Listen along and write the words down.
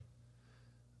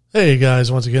Hey guys,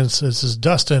 once again, this is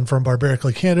Dustin from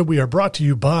Barbarically Candid. We are brought to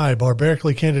you by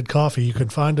Barbarically Candid Coffee. You can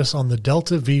find us on the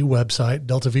Delta V website,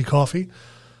 Delta V Coffee.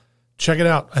 Check it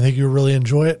out. I think you'll really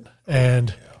enjoy it,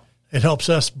 and it helps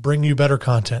us bring you better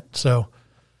content. So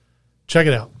check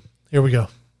it out. Here we go.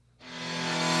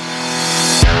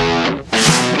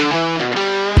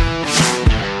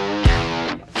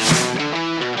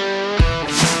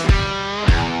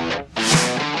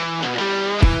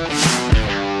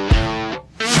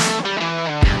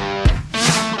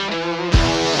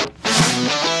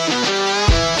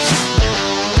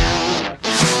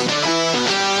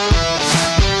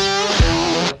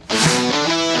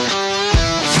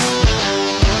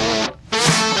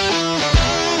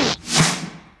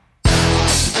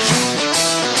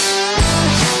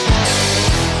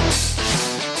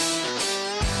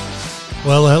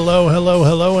 Well,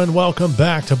 hello, and welcome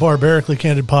back to Barbarically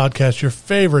Candid Podcast, your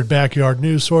favorite backyard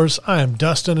news source. I am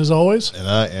Dustin, as always. And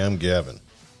I am Gavin.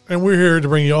 And we're here to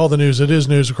bring you all the news. It is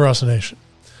news across the nation.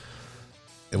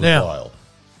 It was wild.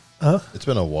 Huh? It's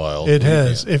been a while. It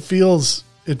has. It feels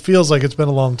like it's been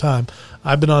a long time.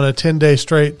 I've been on a 10-day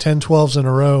straight, 10 12s in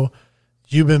a row.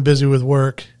 You've been busy with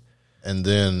work. And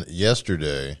then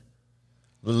yesterday,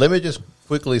 let me just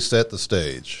quickly set the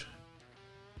stage.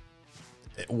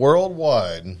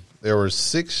 Worldwide, there were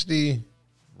 60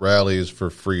 rallies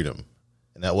for freedom.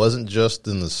 And that wasn't just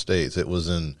in the States. It was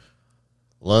in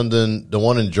London. The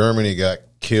one in Germany got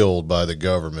killed by the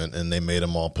government, and they made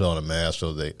them all put on a mask,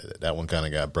 so that one kind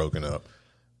of got broken up.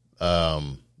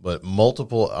 But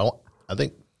multiple, I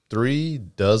think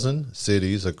 36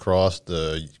 cities across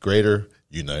the greater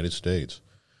United States.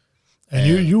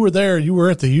 And you were there. You were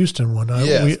at the Houston one.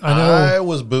 Yes, I know. I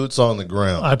was boots on the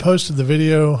ground. I posted the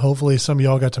video. Hopefully some of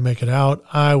y'all got to make it out.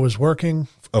 I was working.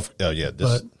 Oh yeah,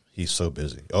 he's so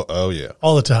busy. Oh yeah,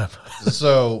 all the time.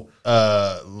 So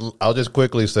I'll just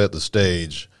quickly set the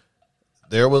stage.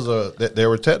 There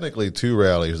were technically two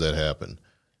rallies that happened.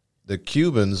 The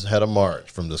Cubans had a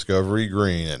march from Discovery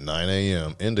Green at 9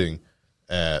 a.m., ending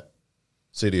at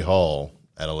City Hall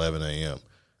at 11 a.m.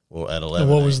 Well, at 11.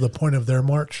 And what was the point of their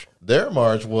march? Their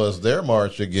march was their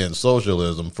march against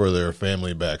socialism for their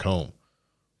family back home.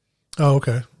 Oh,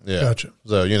 okay. Yeah. Gotcha.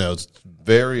 So, it's a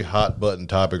very hot button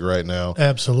topic right now.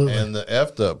 Absolutely. And the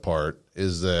effed up part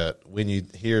is that when you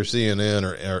hear CNN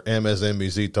or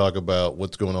MSNBC talk about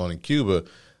what's going on in Cuba,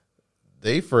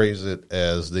 they phrase it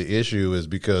as the issue is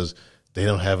because they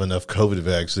don't have enough COVID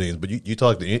vaccines. But you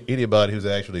talk to anybody who's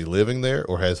actually living there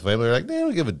or has family, they're like, they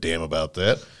don't give a damn about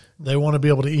that. They want to be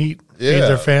able to feed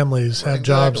their families, have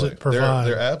jobs that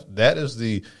provide. That is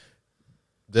the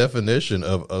definition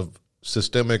of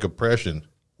systemic oppression.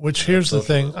 Which here's the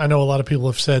thing. I know a lot of people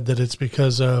have said that it's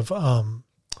because of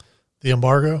the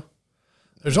embargo.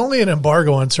 There's only an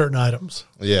embargo on certain items.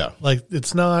 Yeah. Like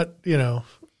it's not,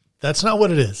 that's not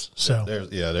what it is. So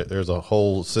there's a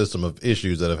whole system of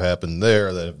issues that have happened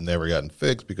there that have never gotten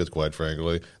fixed because, quite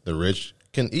frankly, the rich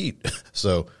can eat.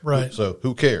 So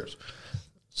who cares?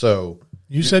 So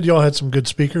you said y'all had some good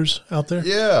speakers out there?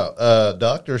 Yeah.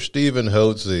 Dr. Stephen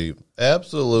Hotze,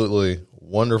 absolutely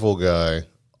wonderful guy,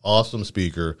 awesome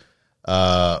speaker.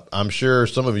 I'm sure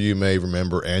some of you may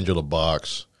remember Angela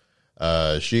Box.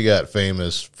 She got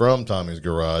famous from Tommy's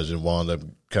Garage and wound up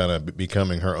kind of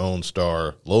becoming her own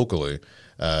star locally.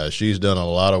 She's done a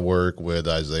lot of work with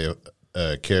Isaiah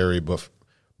Carey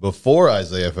before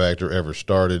Isaiah Factor ever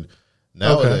started.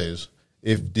 Nowadays,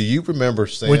 do you remember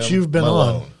Sam Malone? Which you've been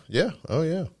on. Yeah. Oh,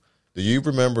 yeah. Do you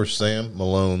remember Sam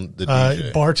Malone, the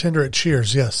DJ? Bartender at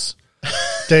Cheers, yes.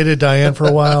 Dated Diane for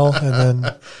a while, and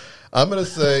then I'm going to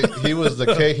say he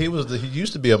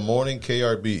used to be a morning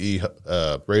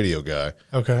KRBE radio guy.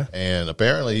 Okay. And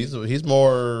apparently he's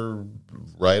more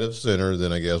right of center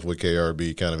than I guess what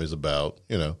KRB kind of is about,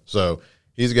 So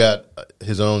he's got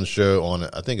his own show on,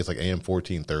 I think it's like AM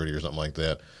 1430 or something like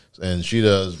that. And she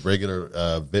does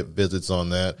regular visits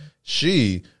on that.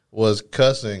 She was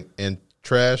cussing and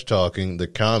trash talking the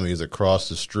commies across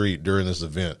the street during this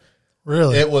event.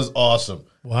 Really? It was awesome.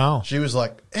 Wow. She was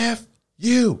like, F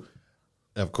you.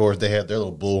 And of course, they had their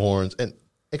little bullhorns. And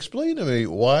explain to me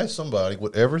why somebody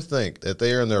would ever think that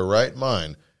they are in their right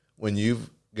mind when you've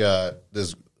got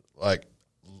this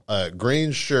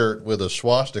green shirt with a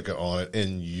swastika on it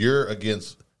and you're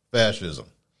against fascism.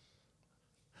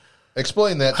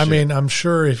 Explain that. I mean, I'm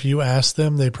sure if you ask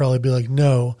them, they'd probably be like,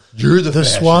 "No, you're the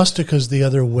fascist. Swastika's the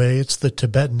other way. It's the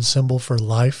Tibetan symbol for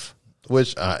life."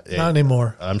 Which not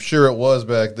anymore. I'm sure it was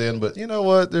back then, but you know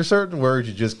what? There's certain words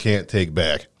you just can't take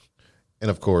back,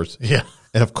 and of course,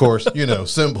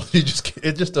 symbol.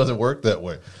 It just doesn't work that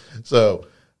way. So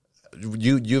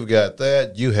you've got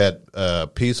that. You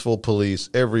had peaceful police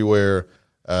everywhere.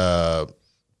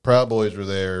 Proud Boys were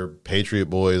there. Patriot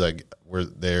Boys were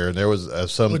there, and there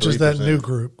was some. Which is that new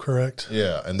group, correct?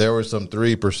 Yeah, and there were some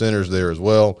 3%ers there as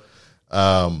well.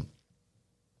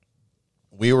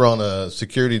 We were on a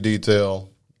security detail.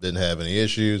 Didn't have any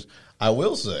issues. I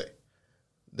will say,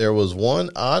 there was one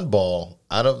oddball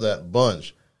out of that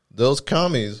bunch. Those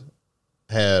commies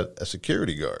had a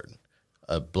security guard,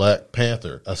 a Black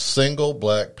Panther, a single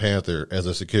Black Panther as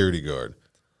a security guard.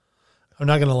 I'm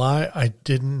not going to lie. I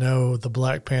didn't know the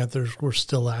Black Panthers were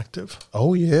still active.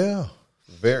 Oh, yeah.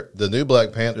 The new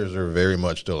Black Panthers are very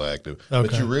much still active. Okay.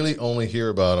 But you really only hear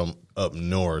about them up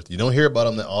north. You don't hear about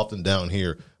them that often down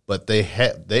here. But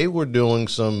they were doing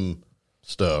some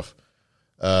stuff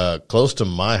close to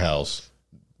my house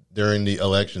during the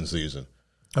election season.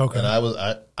 Okay. And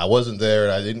I wasn't there,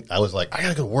 and I was like, I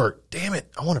gotta go to work. Damn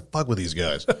it, I want to fuck with these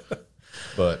guys.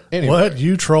 But anyway, What,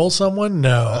 you troll someone?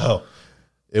 No. oh,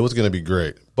 it was gonna be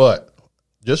great. But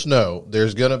just know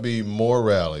there's gonna be more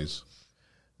rallies.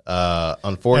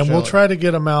 Unfortunately, And we'll try to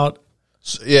get them out.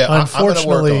 Yeah,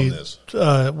 Unfortunately, I'm gonna work on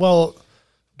this. well,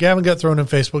 Gavin got thrown in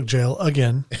Facebook jail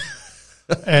again.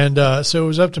 And so it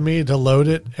was up to me to load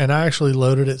it, and I actually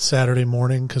loaded it Saturday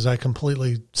morning because I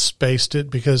completely spaced it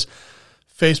because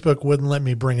Facebook wouldn't let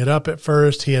me bring it up at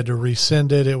first. He had to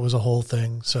resend it. It was a whole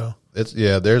thing. So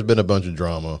There's been a bunch of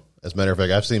drama. As a matter of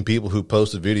fact, I've seen people who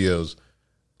posted videos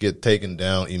get taken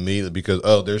down immediately because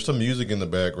there's some music in the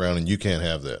background and you can't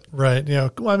have that. right,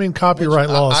 well, I mean, copyright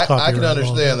law is copyright. I can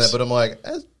understand law. that, but I'm like,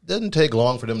 it doesn't take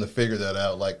long for them to figure that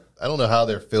out. Like, I don't know how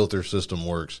their filter system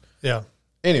works. Yeah.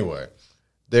 Anyway,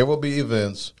 there will be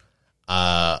events.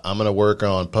 I'm going to work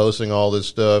on posting all this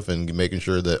stuff and making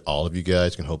sure that all of you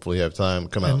guys can hopefully have time to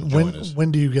come out and join us.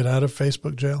 When do you get out of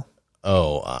Facebook jail?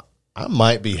 Oh, I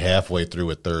might be halfway through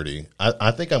at 30.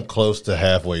 I think I'm close to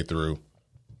halfway through.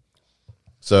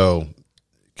 So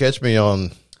catch me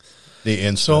on the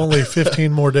Insta. So only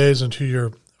 15 more days until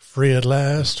you're free at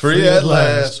last. Free at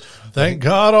last. Thank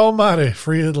God Almighty,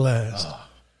 free at last.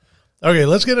 Okay,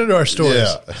 let's get into our stories.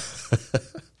 Yeah.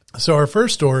 So our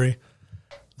first story,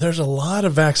 there's a lot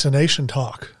of vaccination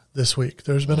talk this week.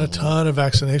 There's been a ton of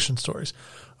vaccination stories.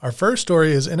 Our first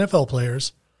story is NFL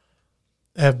players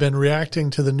have been reacting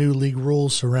to the new league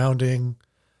rules surrounding.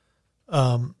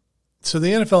 So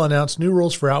the NFL announced new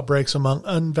rules for outbreaks among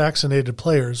unvaccinated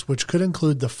players, which could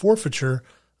include the forfeiture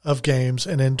of games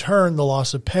and in turn the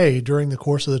loss of pay during the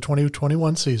course of the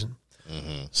 2021 season.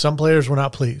 Mm-hmm. Some players were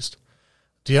not pleased.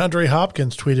 DeAndre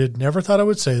Hopkins tweeted, "Never thought I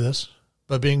would say this,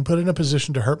 but being put in a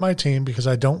position to hurt my team because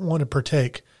I don't want to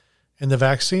partake in the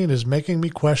vaccine is making me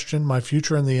question my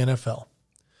future in the NFL."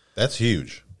 That's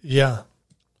huge. Yeah.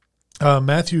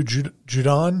 Matthew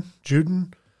Judon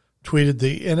tweeted,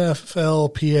 "The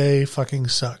NFLPA fucking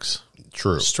sucks."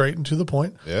 True. Straight and to the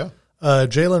point. Yeah.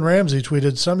 Jalen Ramsey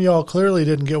tweeted, "Some of y'all clearly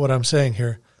didn't get what I'm saying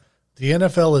here. The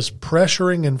NFL is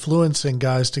pressuring, influencing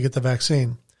guys to get the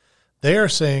vaccine. They are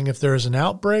saying if there is an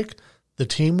outbreak, the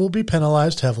team will be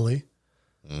penalized heavily.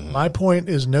 Mm-hmm. My point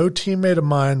is no teammate of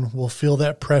mine will feel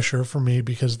that pressure for me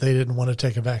because they didn't want to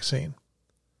take a vaccine."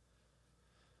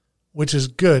 Which is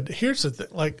good. Here's the thing.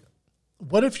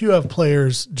 What if you have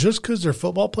players, just because they're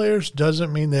football players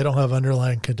doesn't mean they don't have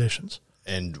underlying conditions?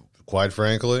 And quite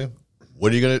frankly,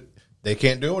 what are you going to – they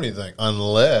can't do anything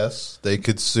unless they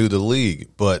could sue the league,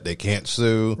 but they can't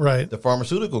sue the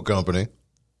pharmaceutical company.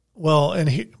 Well,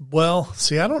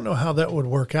 see, I don't know how that would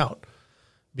work out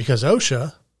because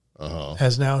OSHA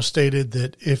has now stated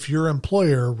that if your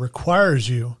employer requires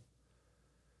you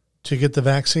to get the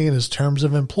vaccine as terms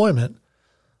of employment,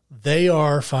 they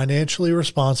are financially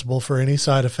responsible for any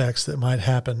side effects that might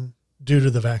happen due to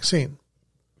the vaccine.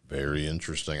 Very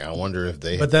interesting. I wonder if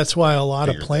they. But that's why a lot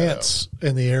of plants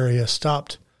in the area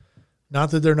stopped.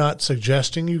 Not that they're not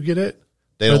suggesting you get it,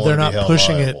 but they're not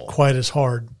pushing it quite as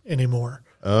hard anymore.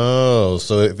 Oh,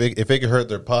 so if it could hurt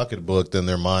their pocketbook, then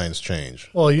their minds change.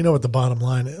 Well, you know what the bottom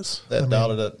line is. That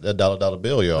dollar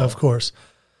bill, y'all. Of course.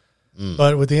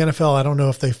 But with the NFL, I don't know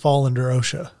if they fall under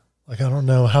OSHA. I don't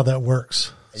know how that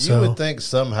works. You would think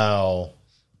somehow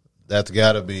that's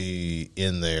got to be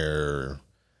in there.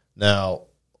 Now,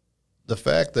 the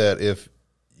fact that if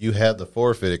you had the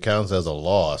forfeit, it counts as a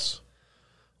loss.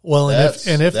 Well,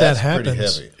 and if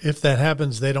that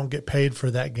happens, they don't get paid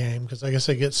for that game because I guess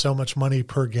they get so much money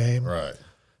per game, right?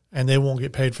 And they won't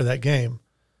get paid for that game.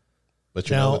 But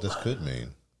you know what this could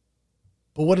mean.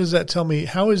 But what does that tell me?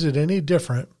 How is it any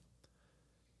different?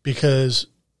 Because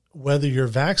whether you're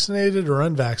vaccinated or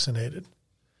unvaccinated,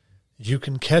 you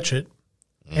can catch it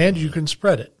and you can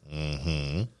spread it.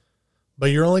 Mm-hmm.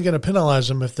 But you're only going to penalize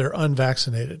them if they're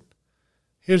unvaccinated.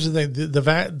 Here's the thing.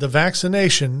 The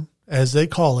vaccination, as they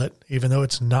call it, even though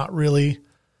it's not really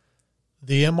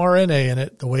the mRNA in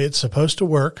it, the way it's supposed to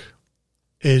work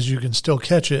is you can still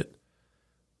catch it,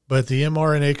 but the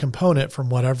mRNA component, from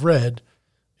what I've read,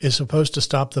 is supposed to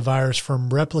stop the virus from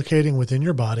replicating within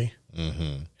your body,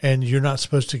 and you're not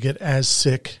supposed to get as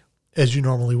sick as you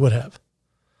normally would have.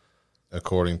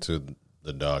 According to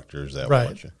the doctors that Right.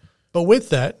 watch it. But with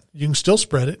that, you can still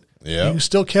spread it. Yeah. You can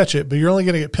still catch it, but you're only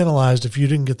going to get penalized if you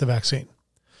didn't get the vaccine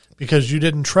because you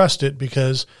didn't trust it,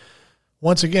 because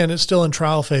once again, it's still in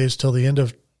trial phase till the end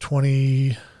of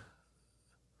 20.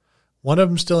 One of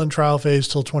them's still in trial phase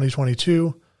till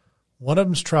 2022. One of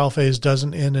them's trial phase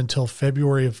doesn't end until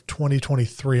February of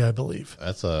 2023, I believe.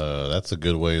 That's a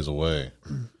good ways away.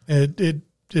 It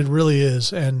really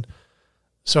is. And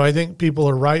so I think people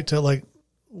are right to like,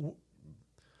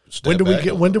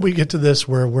 when do we get to this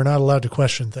where we're not allowed to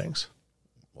question things?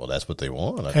 Well, that's what they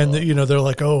want. They're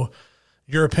like, oh,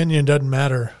 your opinion doesn't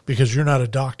matter because you're not a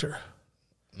doctor.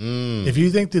 If you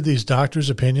think that these doctors'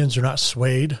 opinions are not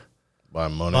swayed by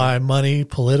money,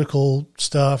 political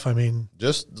stuff, I mean,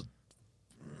 just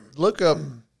look up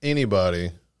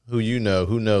anybody who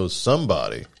knows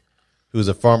somebody who's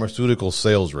a pharmaceutical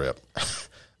sales rep.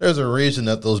 There's a reason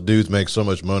that those dudes make so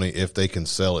much money if they can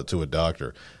sell it to a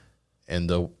doctor. And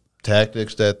the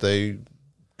tactics that they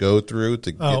go through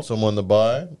to get someone to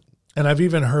buy. And I've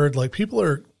even heard like people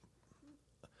are,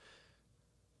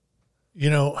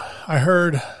 I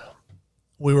heard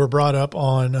we were brought up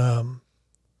on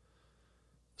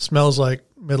Smells Like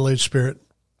Middle-Aged Spirit.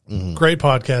 Great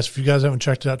podcast. If you guys haven't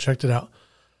checked it out,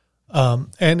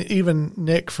 and even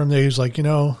Nick from there, he was like, he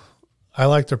was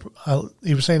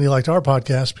saying he liked our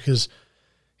podcast because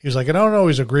he was like, I don't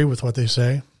always agree with what they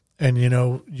say. And,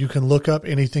 you can look up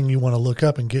anything you want to look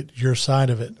up and get your side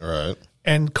of it. Right.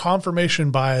 And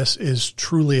confirmation bias is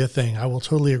truly a thing. I will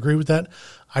totally agree with that.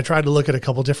 I tried to look at a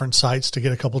couple different sites to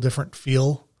get a couple different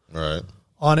feel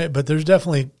on it, but there's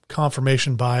definitely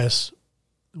confirmation bias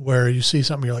where you see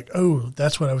something, you're like, oh,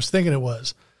 that's what I was thinking it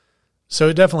was. So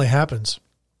it definitely happens.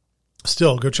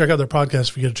 Still, go check out their podcast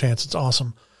if you get a chance. It's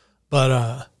awesome.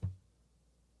 But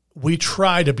we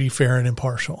try to be fair and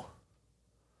impartial.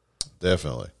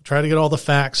 Definitely. Try to get all the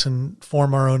facts and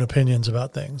form our own opinions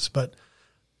about things. But,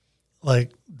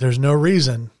 there's no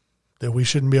reason that we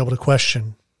shouldn't be able to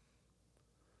question,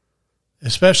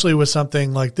 especially with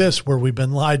something like this where we've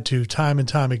been lied to time and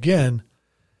time again.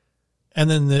 And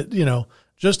then,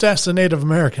 just ask the Native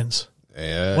Americans.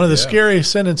 One of the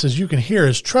scariest sentences you can hear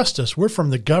is, trust us, we're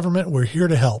from the government, we're here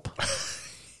to help.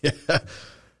 Yeah.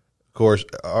 Of course,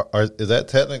 is that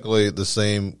technically the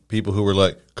same people who were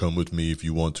like, come with me if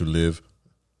you want to live?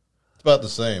 It's about the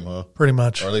same, huh? Pretty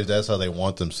much. Or at least that's how they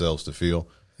want themselves to feel.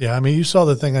 Yeah, I mean, you saw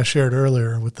the thing I shared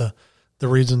earlier with the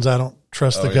reasons I don't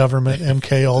trust the government,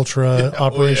 MK Ultra,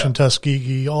 Operation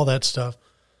Tuskegee, all that stuff.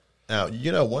 Now,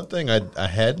 one thing I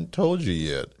hadn't told you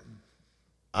yet.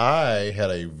 I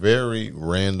had a very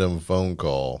random phone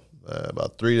call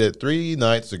about three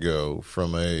nights ago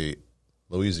from a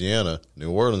Louisiana, New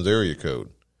Orleans area code.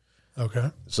 Okay.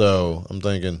 So I'm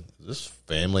thinking, is this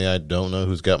family I don't know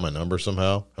who's got my number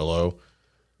somehow? Hello.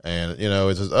 And,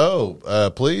 it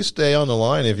says, please stay on the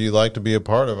line if you'd like to be a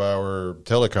part of our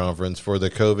teleconference for the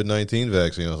COVID-19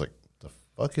 vaccine. I was like, the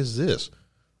fuck is this?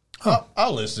 Huh.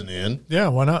 I'll listen in. Yeah,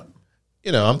 why not?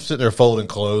 I'm sitting there folding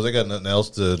clothes. I got nothing else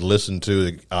to listen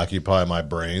to occupy my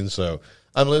brain. So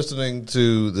I'm listening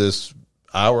to this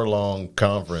hour-long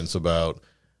conference about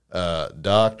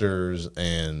doctors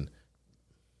and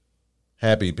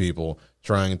happy people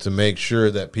trying to make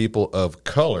sure that people of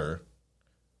color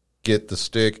get the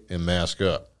stick and mask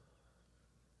up.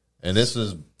 And this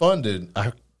is funded.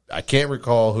 I can't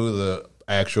recall who the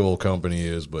actual company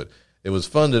is, but it was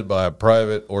funded by a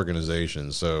private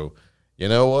organization. So you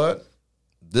know what?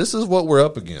 This is what we're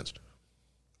up against.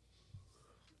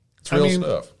 It's real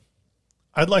stuff.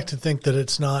 I'd like to think that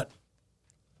it's not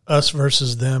us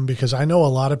versus them, because I know a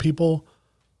lot of people,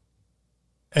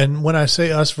 and when I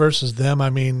say us versus them, I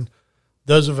mean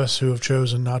those of us who have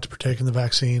chosen not to partake in the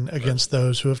vaccine against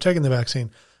those who have taken the vaccine,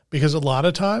 because a lot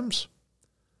of times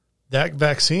that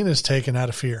vaccine is taken out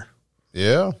of fear.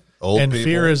 Yeah. And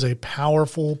fear is a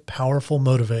powerful, powerful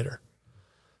motivator.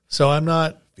 So I'm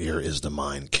not. Fear is the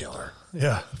mind killer.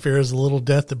 Yeah. Fear is the little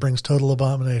death that brings total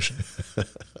abomination.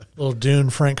 Little Dune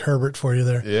Frank Herbert for you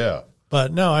there. Yeah.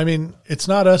 But no, I mean, it's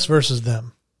not us versus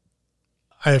them.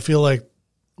 I feel like,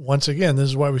 once again, this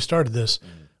is why we started this.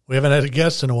 We haven't had a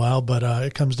guest in a while, but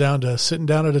it comes down to sitting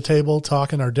down at a table,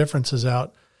 talking our differences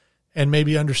out, and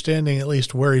maybe understanding at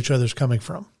least where each other's coming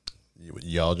from.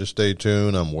 y'all just stay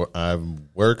tuned. I'm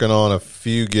working on a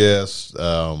few guests.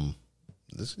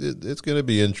 It's going to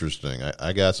be interesting.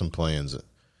 I got some plans.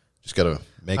 Just got to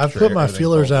make I've sure put my everything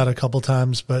feelers falls. out a couple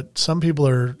times, but some people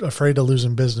are afraid of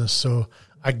losing business. So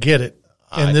I get it.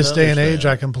 In this day and age,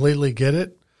 I completely get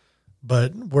it.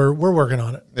 But we're working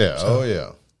on it. Yeah. So, Oh,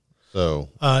 yeah. So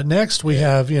next we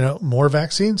have, more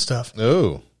vaccine stuff.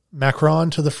 oh, Macron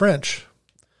to the French.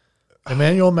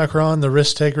 Emmanuel Macron, the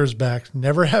risk taker, is back,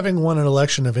 never having won an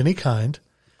election of any kind.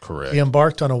 correct. He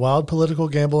embarked on a wild political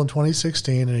gamble in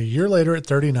 2016, and a year later, at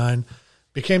 39,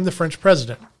 became the French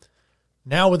president.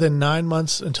 Now, within 9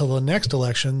 months until the next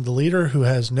election, the leader, who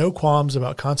has no qualms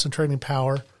about concentrating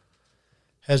power,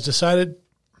 has decided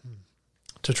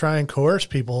to try and coerce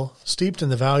people steeped in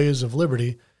the values of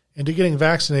liberty into getting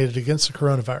vaccinated against the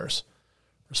coronavirus.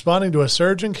 Responding to a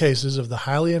surge in cases of the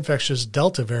highly infectious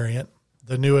Delta variant,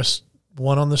 the newest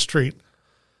one on the street,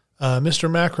 Mr.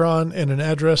 Macron, in an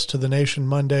address to the nation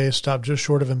Monday, stopped just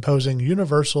short of imposing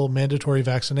universal mandatory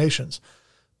vaccinations,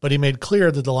 but he made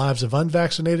clear that the lives of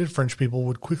unvaccinated French people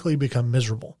would quickly become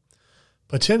miserable,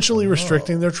 potentially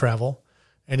restricting their travel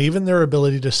and even their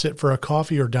ability to sit for a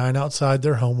coffee or dine outside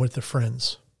their home with their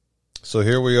friends. So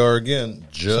here we are again,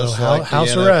 just So like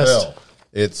house the NFL. arrest.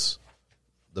 It's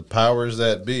the powers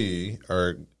that be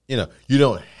are, you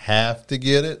don't have to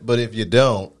get it, but if you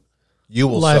don't, you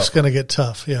will Life's suffer. going to get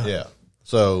tough. Yeah. Yeah.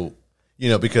 So,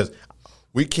 because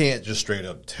we can't just straight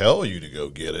up tell you to go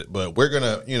get it, but we're going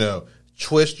to,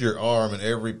 twist your arm in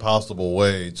every possible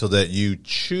way so that you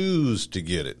choose to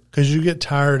get it. Because you get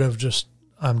tired of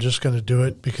I'm just going to do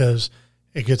it because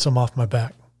it gets them off my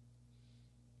back.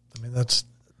 I mean,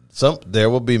 There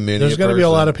will be many. there's going to be a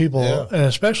lot of people, Yeah. and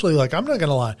especially, I'm not going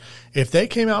to lie. If they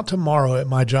came out tomorrow at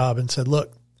my job and said,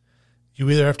 look, you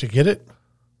either have to get it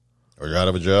Or you're out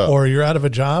of a job. or you're out of a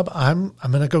job, I'm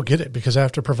going to go get it because I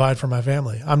have to provide for my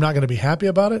family. I'm not going to be happy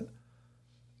about it.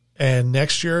 And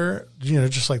next year,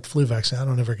 just like the flu vaccine, I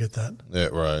don't ever get that. Yeah,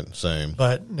 right. Same.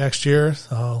 But next year,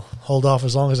 I'll hold off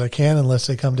as long as I can unless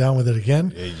they come down with it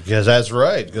again. Yeah, because that's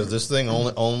right. Because this thing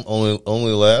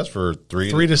only lasts for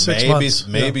 3 to 6 months.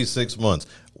 Maybe 6 months.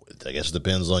 I guess it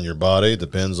depends on your body.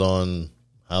 Depends on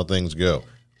how things go.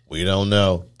 We don't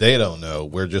know. They don't know.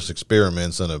 We're just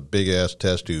experiments in a big ass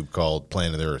test tube called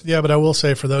planet Earth. Yeah, but I will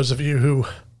say for those of you who,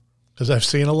 because I've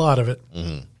seen a lot of it,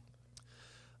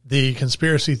 the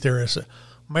conspiracy theorists,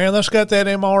 man, that's got that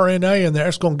mRNA in there.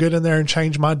 It's going to get in there and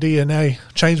change my DNA,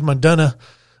 change my dunna,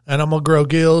 and I'm going to grow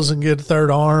gills and get a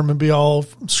third arm and be all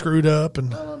screwed up.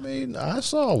 And I mean, I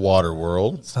saw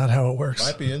Waterworld. it's not how it works.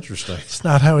 Might be interesting. It's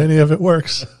not how any of it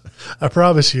works. I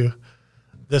promise you.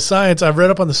 The science, I've read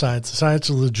up on the science. The science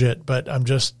is legit, but I'm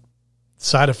just,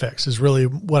 side effects is really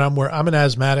what I'm an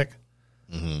asthmatic.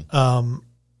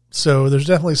 So there's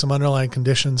definitely some underlying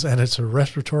conditions, and it's a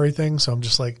respiratory thing. So I'm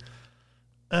just like,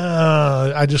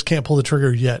 I just can't pull the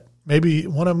trigger yet. Maybe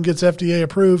one of them gets FDA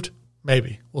approved.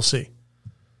 Maybe. We'll see.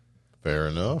 Fair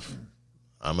enough.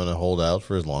 I'm going to hold out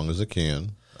for as long as I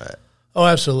can. Oh,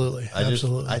 absolutely.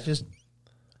 Absolutely.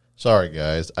 Sorry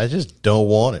guys, I just don't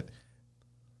want it.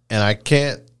 And I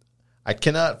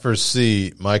cannot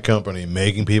foresee my company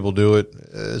making people do it.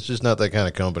 It's just not that kind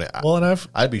of company. Well, and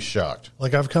I'd be shocked.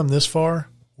 I've come this far.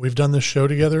 We've done this show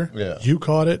together. Yeah. You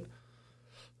caught it.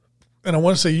 And I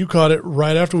want to say you caught it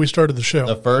right after we started the show.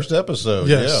 The first episode.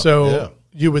 Yes. Yeah. So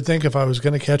you would think if I was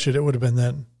going to catch it, it would have been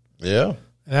then. Yeah.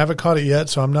 And I haven't caught it yet,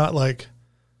 so I'm not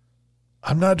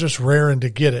just raring to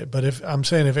get it. But if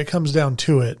it comes down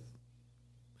to it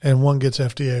and one gets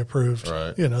FDA approved,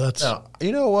 Right. that's. Now,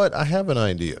 you know what? I have an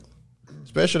idea,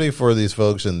 especially for these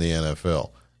folks in the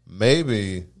NFL.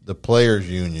 Maybe the players'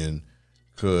 union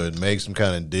could make some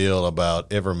kind of deal about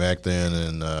ivermectin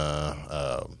and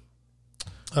the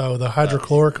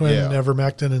hydrochloroquine, yeah.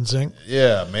 ivermectin, and zinc.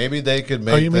 yeah, maybe they could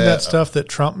make. Oh, you mean that stuff that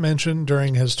Trump mentioned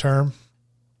during his term,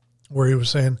 where he was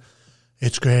saying,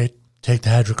 "It's great. Take the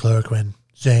hydrochloroquine,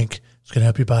 zinc. It's going to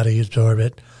help your body absorb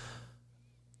it."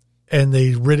 And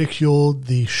they ridiculed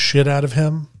the shit out of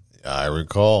him. I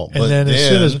recall. And then as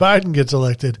soon as Biden gets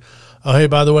elected, oh, hey,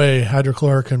 by the way,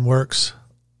 hydrochloroquine works.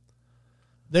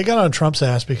 They got on Trump's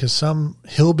ass because some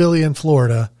hillbilly in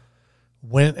Florida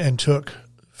went and took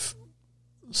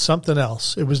something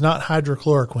else. It was not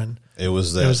hydrochloroquine. it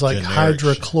was that It was like generic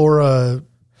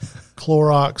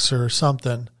Clorox or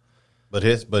something. But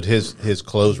his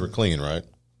clothes were clean, right?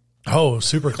 Oh,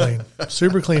 super clean.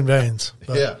 Super clean veins.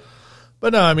 But,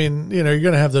 But no, I mean, you're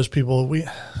going to have those people. We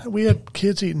had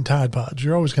kids eating Tide Pods.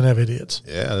 You're always going to have idiots.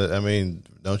 Yeah, I mean,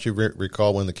 don't you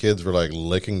recall when the kids were like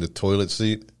licking the toilet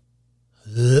seat?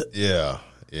 Ugh. Yeah,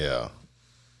 yeah.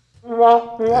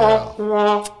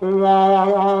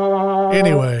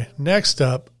 Anyway, next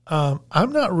up,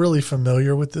 I'm not really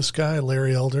familiar with this guy,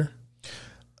 Larry Elder.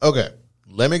 Okay,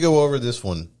 let me go over this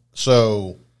one.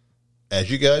 So, as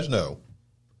you guys know,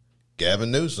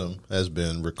 Gavin Newsom has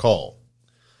been recalled.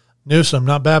 Newsom,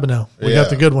 not Babineau. We got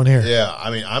the good one here. Yeah,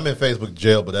 I mean, I'm in Facebook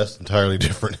jail, but that's entirely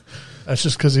different. That's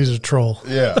just because he's a troll.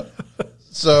 Yeah.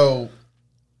 So,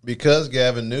 because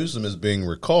Gavin Newsom is being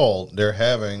recalled, they're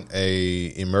having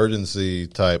a emergency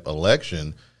type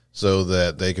election so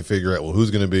that they can figure out, well, who's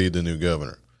going to be the new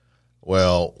governor.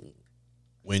 Well,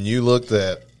 when you looked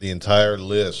at the entire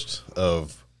list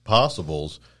of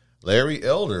possibles, Larry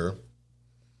Elder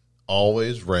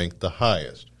always ranked the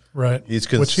highest. Right.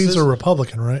 Which he's a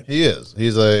Republican, right? He is.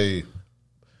 He's a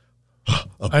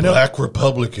black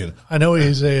Republican. I know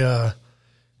he's a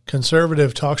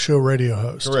conservative talk show radio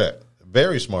host. Correct.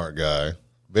 Very smart guy.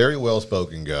 Very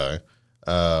well-spoken guy.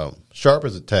 Sharp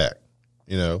as a tack.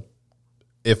 You know,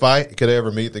 if I could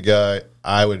ever meet the guy,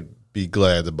 I would be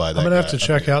glad to buy that. I'm going to have to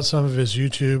check out some of his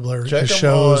YouTube or his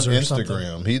shows or Instagram.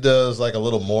 Something. He does like a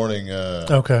little morning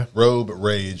robe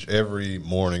rage every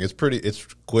morning. It's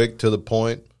quick to the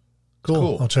point.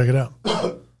 Cool. I'll check it out.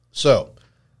 So,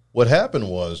 what happened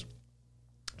was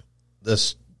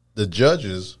the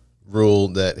judges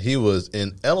ruled that he was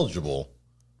ineligible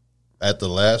at the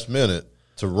last minute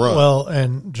to run. Well,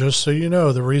 and just so you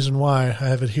know, the reason why I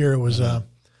have it here was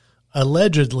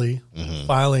allegedly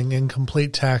filing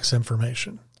incomplete tax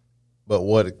information. But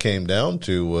what it came down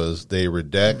to was they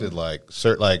redacted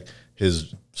like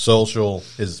his social,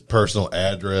 his personal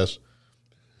address.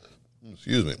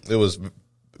 Excuse me. It was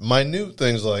minute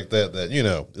things like that, you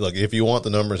know, like if you want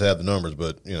the numbers, have the numbers,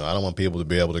 but, you know, I don't want people to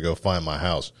be able to go find my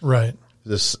house. Right.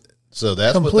 So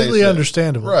that's completely what they said.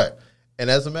 Understandable. Right. And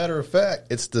as a matter of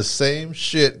fact, it's the same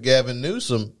shit Gavin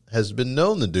Newsom has been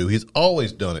known to do. He's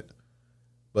always done it.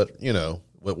 But, you know,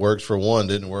 what works for one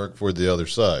didn't work for the other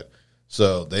side.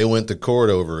 So they went to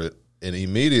court over it, and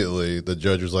immediately the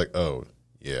judge was like, oh,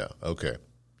 yeah, okay,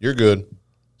 you're good.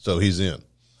 So he's in.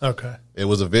 Okay. It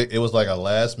was like a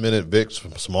last minute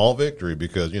small victory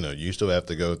because, you know, you still have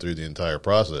to go through the entire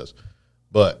process.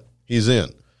 But he's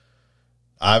in.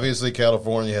 Obviously,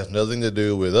 California has nothing to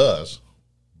do with us,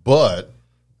 but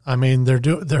I mean, they're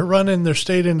running their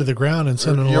state into the ground and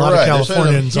sending a lot of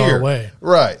Californians our way.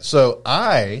 Right. So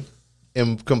I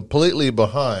am completely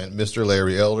behind Mr.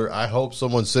 Larry Elder. I hope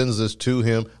someone sends this to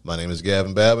him. My name is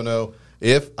Gavin Babineau.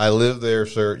 If I live there,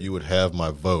 sir, you would have my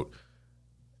vote.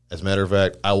 As a matter of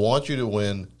fact, I want you to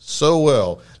win so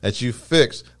well that you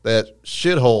fix that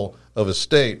shithole of a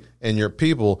state and your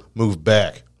people move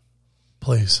back.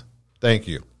 Please. Thank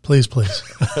you. Please.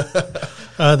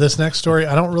 This next story,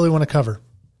 I don't really want to cover.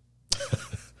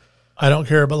 I don't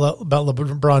care about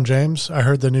LeBron James. I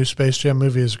heard the new Space Jam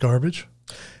movie is garbage.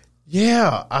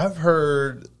 Yeah, I've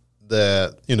heard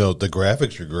that, you know, the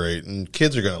graphics are great and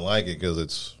kids are going to like it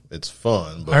because it's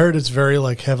fun. But I heard it's very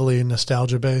heavily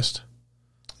nostalgia based.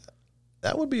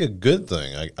 That would be a good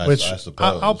thing, I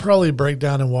suppose. I'll probably break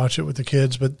down and watch it with the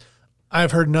kids, but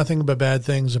I've heard nothing but bad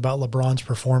things about LeBron's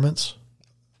performance.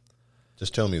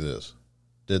 Just tell me this.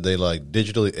 Did they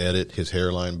digitally edit his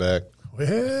hairline back?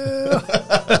 Well,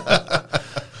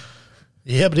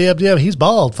 yep. He's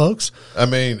bald, folks. I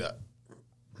mean,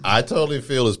 I totally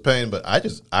feel his pain, but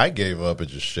I gave up and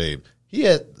just shaved.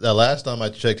 The last time I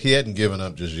checked, he hadn't given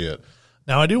up just yet.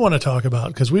 Now, I do want to talk about,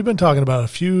 because we've been talking about a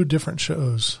few different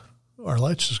shows. Our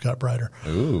lights just got brighter.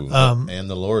 Ooh, and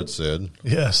the Lord said.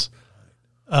 Yes.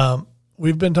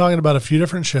 We've been talking about a few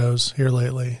different shows here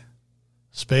lately.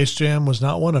 Space Jam was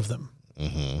not one of them.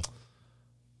 Mm-hmm.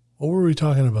 What were we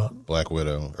talking about? Black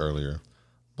Widow earlier.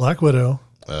 Black Widow.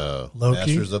 Loki.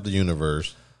 Masters of the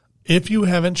Universe. If you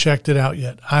haven't checked it out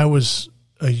yet, I was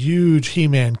a huge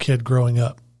He-Man kid growing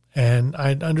up. And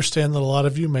I understand that a lot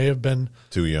of you may have been...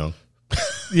 Too young.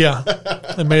 Yeah.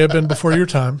 It may have been before your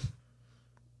time.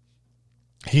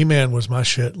 He-Man was my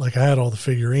shit. I had all the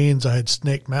figurines. I had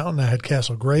Snake Mountain. I had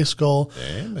Castle Grayskull.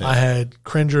 I had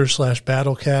Cringer /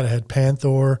 Battle Cat. I had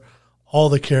Panther. All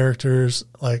the characters,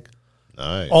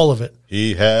 nice. All of it.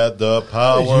 He had the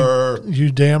power.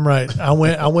 You damn right. I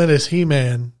went as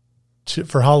He-Man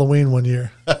for Halloween one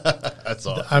year. That's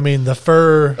awesome. I mean, the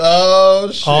fur. Oh,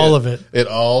 shit. All of it. It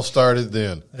all started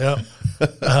then. Yep.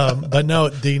 But no,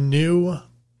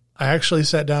 I actually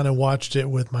sat down and watched it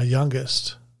with my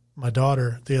youngest, my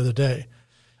daughter, the other day.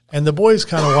 And the boys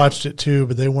kind of watched it too,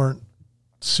 but they weren't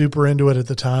super into it at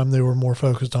the time. They were more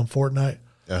focused on Fortnite.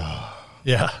 Oh.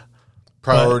 Yeah.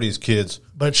 Priorities, kids.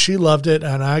 But she loved it,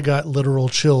 and I got literal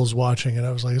chills watching it.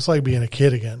 I was like, it's like being a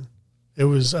kid again. It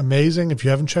was amazing. If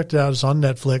you haven't checked it out, it's on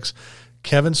Netflix.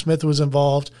 Kevin Smith was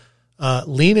involved.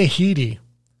 Lena Headey,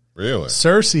 Really?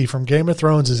 Cersei from Game of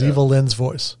Thrones is Eva Lynn's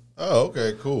voice. Oh,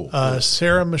 okay, cool.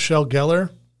 Sarah Michelle Gellar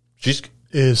She's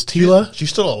is Tila. she's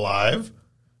still alive?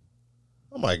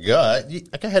 Oh, my God.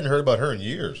 I hadn't heard about her in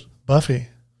years. Buffy.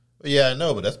 Yeah, I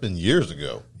know, but that's been years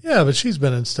ago. Yeah, but she's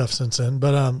been in stuff since then.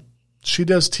 But she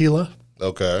does Tila.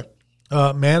 Okay.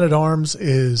 Man at Arms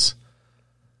is,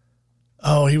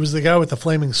 he was the guy with the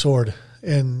flaming sword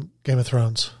in Game of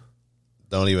Thrones.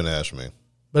 Don't even ask me.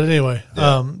 But anyway,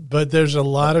 but there's a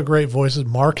lot of great voices.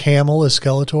 Mark Hamill is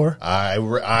Skeletor.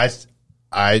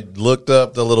 I looked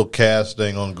up the little cast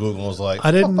thing on Google and was like,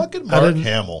 fucking Mark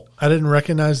Hamill. I didn't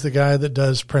recognize the guy that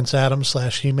does Prince Adam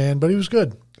 / He-Man, but he was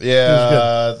good.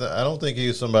 Yeah, I don't think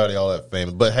he's somebody all that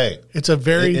famous. But hey, it's a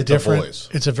very different. A voice.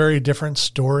 It's a very different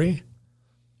story.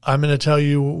 I'm going to tell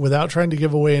you without trying to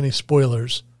give away any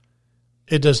spoilers.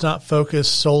 It does not focus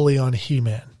solely on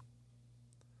He-Man.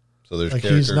 So there's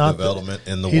character development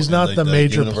in the He's not the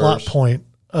major universe. plot point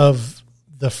of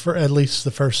at least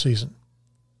the first season.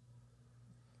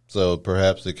 So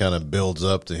perhaps it kind of builds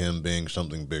up to him being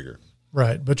something bigger.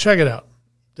 Right, but check it out.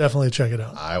 Definitely check it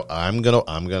out. I'm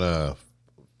gonna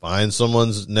find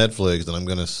someone's Netflix and I'm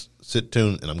gonna sit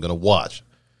tuned and I'm gonna watch.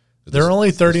 They're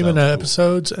only 30-minute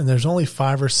episodes, and there's only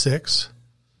 5 or 6.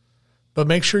 But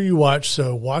make sure you watch.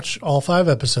 So watch all 5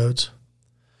 episodes,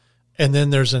 and then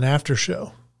there's an after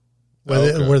show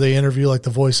where they interview like the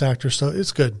voice actors. So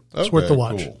it's good. It's worth the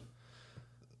watch. Cool.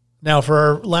 Now, for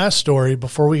our last story,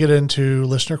 before we get into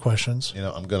listener questions.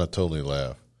 I'm going to totally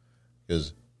laugh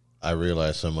because I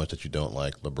realize so much that you don't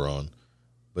like LeBron.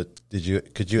 But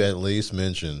could you at least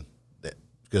mention that,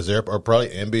 because there are probably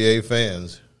NBA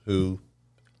fans who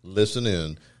listen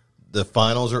in, the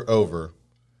finals are over.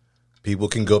 People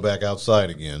can go back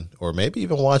outside again, or maybe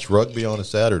even watch rugby on a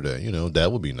Saturday.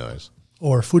 That would be nice.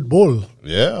 Or football.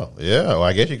 Yeah. Well,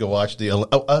 I guess you could watch the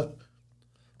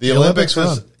Olympics.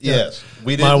 Yes.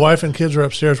 We did. My wife and kids are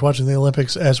upstairs watching the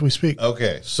Olympics as we speak.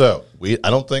 Okay, so I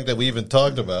don't think that we even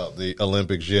talked about the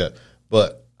Olympics yet,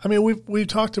 but I mean we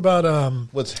talked about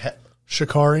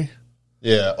Sha'Carri.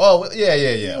 Yeah. Oh,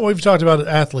 yeah. We've talked about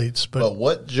athletes, but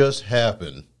what just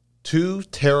happened? 2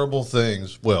 terrible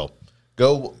things. Well,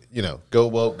 go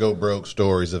woke, go broke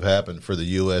stories have happened for the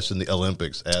U.S. in the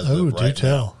Olympics as of right now.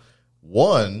 Tell.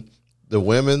 One, the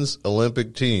women's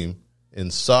Olympic team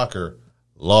in soccer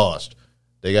lost.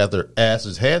 They got their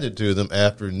asses handed to them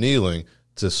after kneeling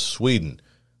to Sweden.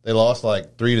 They lost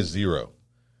like 3-0.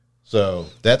 So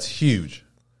that's huge.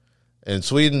 And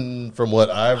Sweden, from what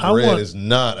I've read, is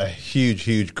not a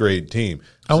huge, great team.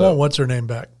 I want what's her name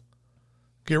back.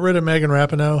 Get rid of Megan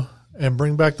Rapinoe and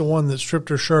bring back the one that stripped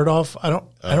her shirt off. I don't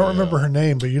remember her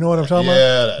name, but you know what I'm talking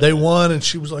about? They won, and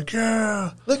she was like,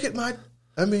 yeah. Look at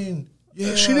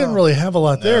yeah. She didn't really have a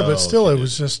lot there, but still, it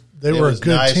was just, they were a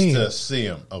good team. It was nice to see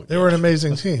them. Oh, they were an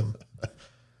amazing team.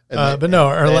 And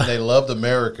they loved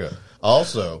America.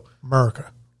 Also,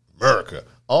 America.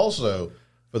 Also,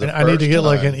 for the first I need to get time,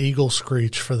 like an eagle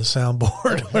screech for the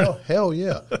soundboard. Hell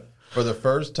yeah. For the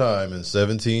first time in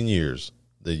 17 years,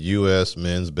 the U.S.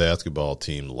 men's basketball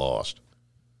team lost.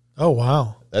 Oh,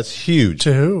 wow. That's huge.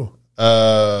 To who?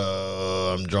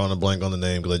 I'm drawing a blank on the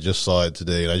name because I just saw it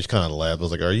today, and I just kind of laughed. I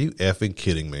was like, are you effing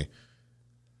kidding me?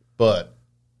 But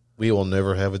we will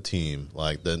never have a team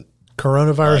like the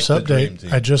Coronavirus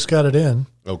update. I just got it in.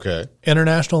 Okay.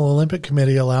 International Olympic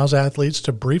Committee allows athletes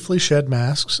to briefly shed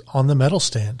masks on the medal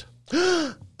stand.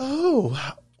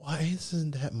 Oh, why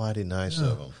isn't that mighty nice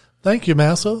of them? Thank you,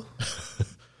 Massa.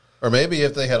 Or maybe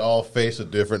if they had all faced a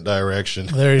different direction.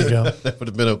 There you go. That would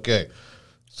have been okay.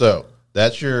 So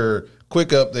that's your quick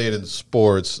update in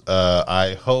sports.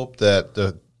 I hope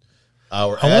that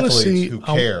our athletes who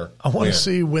care. I want to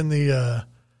see when the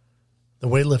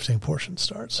weightlifting portion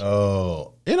starts.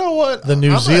 Oh, you know what? The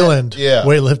New Zealand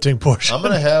weightlifting portion. I'm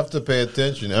going to have to pay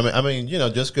attention. I mean,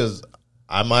 just because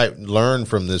I might learn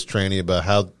from this training about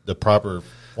how the proper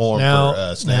form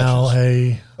for snatches. Now,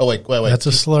 hey. Oh, wait. That's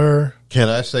a slur. Can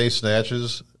I say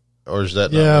snatches, or is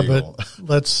that not legal? But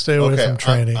let's stay away from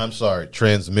training. I'm sorry.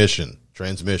 Transmission.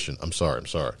 I'm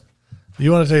sorry.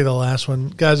 You want to take the last one?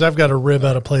 Guys, I've got a rib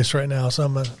out of place right now, so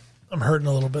I'm hurting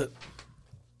a little bit.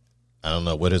 I don't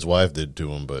know what his wife did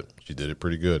to him, but she did it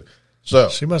pretty good. So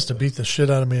she must have beat the shit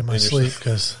out of me in my sleep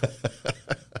because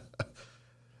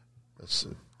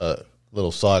a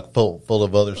little sock full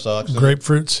of other socks.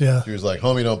 Grapefruits, yeah. She was like,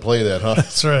 homie, don't play that, huh?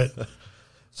 That's right.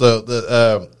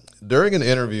 So during an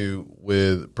interview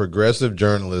with progressive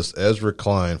journalist Ezra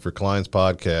Klein for Klein's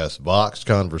podcast, Vox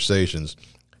Conversations,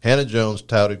 Hannah Jones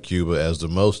touted Cuba as the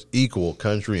most equal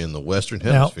country in the Western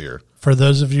Hemisphere. Now, for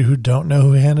those of you who don't know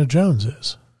who Hannah Jones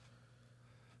is.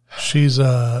 She's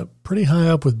pretty high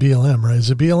up with BLM, right? Is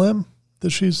it BLM that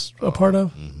she's a part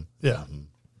of? Mm-hmm. Yeah.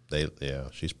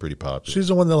 She's pretty popular. She's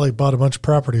the one that like bought a bunch of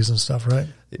properties and stuff, right?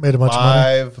 Made a bunch of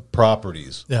money. 5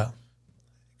 properties. Yeah.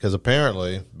 Because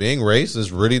apparently being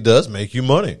racist really does make you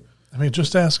money. I mean,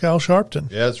 just ask Al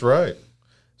Sharpton. Yeah, that's right.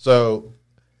 So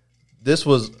this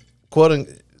was quote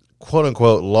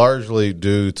unquote largely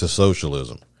due to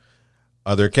socialism.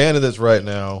 Are there candidates right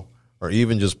now, or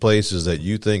even just places that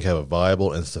you think have a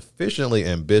viable and sufficiently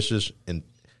ambitious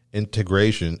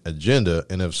integration agenda?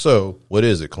 And if so, what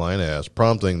is it? Klein asked,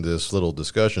 prompting this little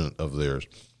discussion of theirs.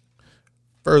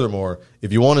 Furthermore,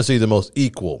 if you want to see the most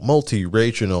equal,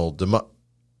 multiracial,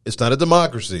 it's not a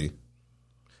democracy,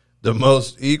 the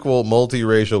most equal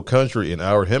multiracial country in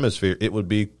our hemisphere, it would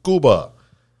be Cuba.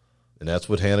 And that's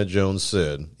what Hannah Jones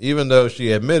said, even though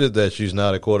she admitted that she's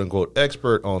not a quote-unquote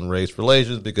expert on race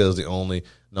relations because the only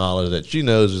knowledge that she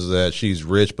knows is that she's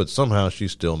rich, but somehow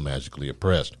she's still magically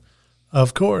oppressed.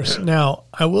 Of course. Now,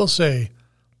 I will say,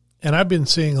 and I've been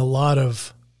seeing a lot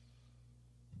of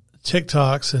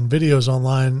TikToks and videos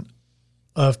online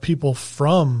of people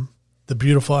from the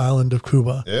beautiful island of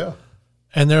Cuba. Yeah.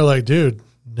 And they're like, dude,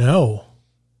 no.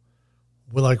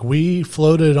 We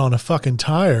floated on a fucking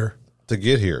tire To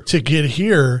get here. to get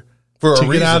here, For a to get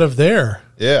reason. out of there.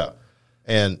 Yeah.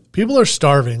 And People are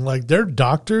starving. Like their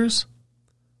doctors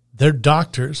make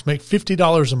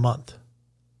 $50 a month.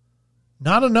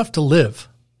 Not enough to live.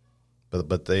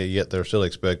 but they're still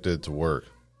expected to work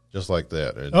just like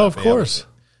that. And Oh, of course.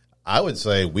 I would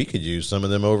say we could use some of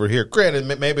them over here.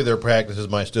 Granted, maybe their practices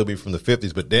might still be from the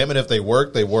 50s, but damn it, if they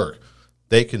work, they work.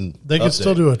 They can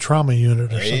Still do a trauma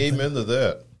unit or something. Amen to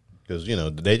that. Because,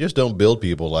 they just don't build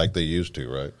people like they used to,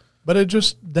 right? But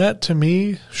that to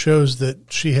me shows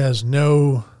that she has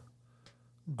no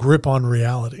grip on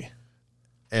reality.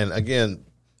 And again,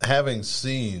 having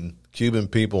seen Cuban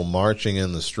people marching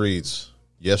in the streets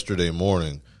yesterday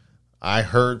morning, I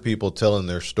heard people telling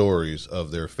their stories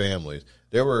of their families.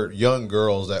 There were young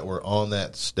girls that were on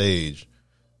that stage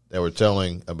that were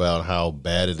telling about how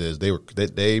bad it is.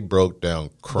 They broke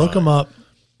down crying. Look them up.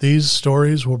 These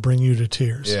stories will bring you to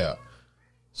tears. Yeah.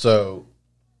 So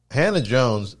Hannah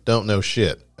Jones don't know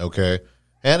shit, okay?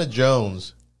 Hannah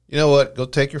Jones, you know what? Go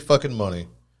take your fucking money.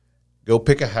 Go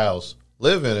pick a house.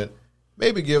 Live in it.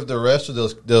 Maybe give the rest of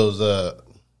those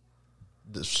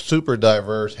super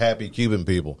diverse, happy Cuban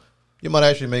people. You might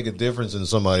actually make a difference in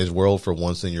somebody's world for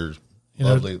once in your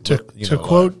lovely.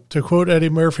 To quote Eddie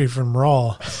Murphy from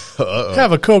Raw,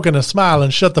 have a Coke and a smile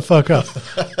and shut the fuck up.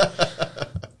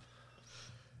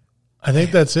 I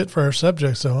think that's it for our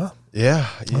subjects, though, huh? Yeah.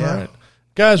 All right.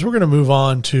 Guys, we're going to move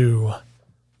on to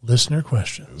listener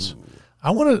questions. Ooh.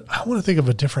 I want to think of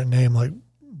a different name, like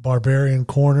Barbarian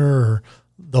Corner or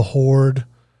the Horde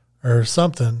or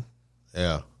something.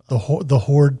 Yeah. The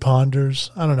Horde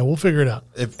Ponders. I don't know. We'll figure it out.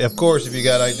 Of course, if you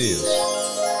got ideas,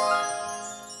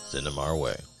 send them our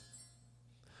way.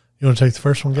 You want to take the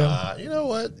first one, Gavin? You know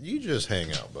what? You just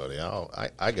hang out, buddy.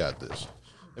 I got this.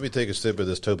 Let me take a sip of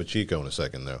this Topo Chico in a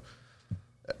second, though.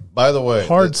 By the way,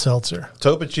 hard seltzer.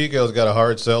 Topo Chico's got a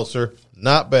hard seltzer.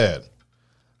 Not bad.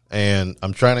 And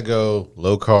I'm trying to go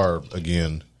low carb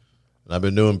again. And I've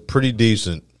been doing pretty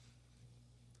decent.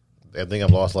 I think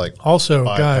I've lost like 5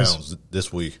 pounds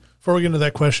this week. Before we get into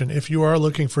that question, if you are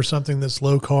looking for something that's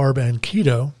low carb and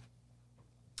keto,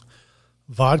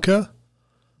 vodka,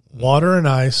 water and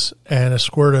ice, and a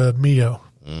squirt of Mio.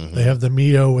 Mm-hmm. They have the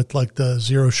Mio with like the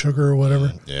 0 sugar or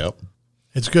whatever. Yep.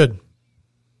 It's good.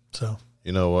 So.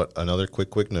 You know what? Another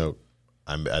quick note.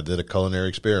 I did a culinary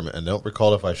experiment, and don't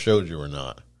recall if I showed you or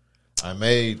not. I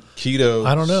made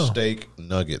keto steak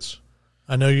nuggets.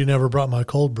 I know you never brought my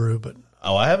cold brew, but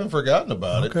I haven't forgotten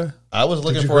about it. Okay. I was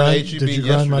looking for an HEB yesterday. Did you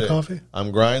grind my coffee?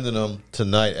 I'm grinding them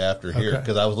tonight after here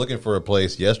because I was looking for a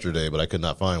place yesterday, but I could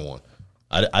not find one.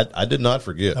 I did not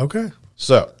forget. Okay.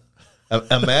 So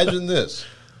imagine this.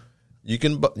 You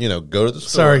can go to the store.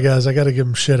 Sorry, guys. I got to give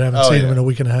them shit. I haven't seen them in a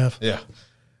week and a half. Yeah.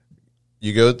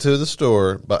 You go to the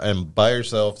store and buy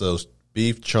yourself those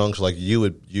beef chunks like you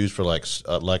would use for like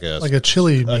a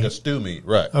chili like meat. a stew meat,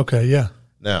 right? Okay, yeah.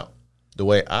 Now, the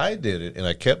way I did it, and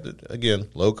I kept it again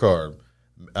low carb.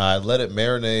 I let it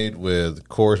marinate with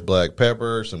coarse black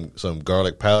pepper, some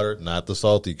garlic powder, not the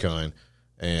salty kind,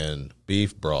 and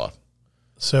beef broth.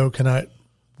 So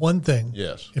one thing?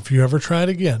 Yes. If you ever try it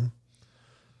again,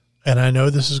 and I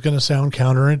know this is going to sound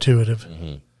counterintuitive.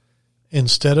 Mm-hmm.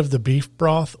 Instead of the beef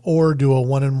broth or do a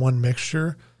 1-in-1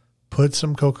 mixture, put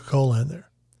some Coca-Cola in there.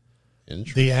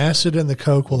 The acid in the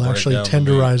Coke will actually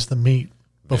tenderize the meat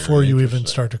before you even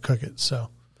start to cook it. So,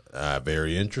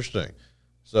 very interesting.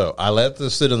 So I let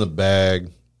this sit in the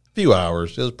bag few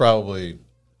hours. It was probably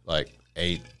like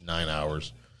 8, 9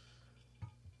 hours.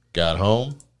 Got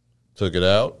home, took it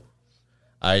out.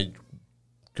 I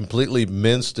completely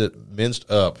minced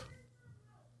up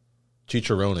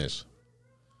chicharrones.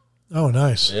 Oh,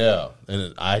 nice. Yeah,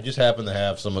 and I just happened to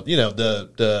have some of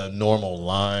the normal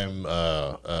lime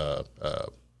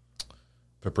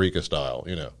paprika style.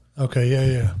 Okay,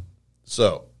 yeah.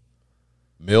 So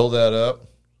mill that up,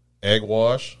 egg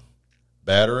wash,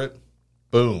 batter it,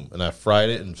 boom, and I fried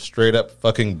it in straight up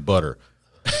fucking butter.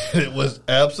 It was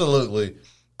absolutely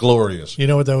glorious. You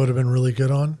know what that would have been really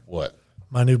good on? What?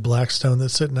 My new Blackstone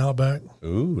that's sitting out back.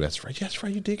 Ooh, that's right. That's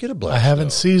right. You did get a Blackstone. I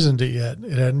haven't seasoned it yet.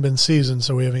 It hadn't been seasoned,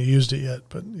 so we haven't used it yet.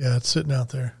 But yeah, it's sitting out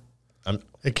there.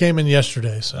 It came in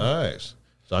yesterday. So nice.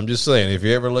 So I'm just saying, if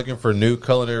you're ever looking for new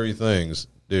culinary things,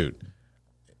 dude,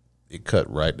 it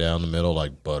cut right down the middle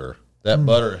like butter. That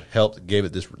butter gave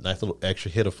it this nice little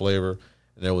extra hit of flavor.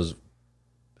 And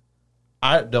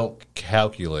I don't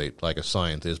calculate like a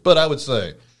scientist, but I would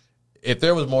say if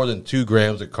there was more than 2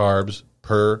 grams of carbs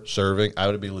per serving, I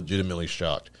would be legitimately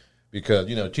shocked because,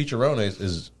 chicharrones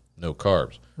is no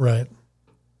carbs. Right.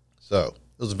 So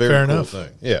it was a very Fair cool enough. thing.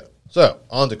 Yeah. So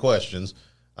on to questions.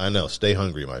 I know. Stay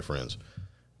hungry, my friends.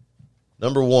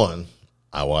 Number 1,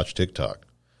 I watch TikTok.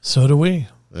 So do we.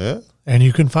 Yeah. And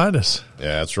you can find us.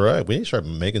 Yeah, that's right. We need to start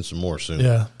making some more soon.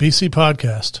 Yeah. BC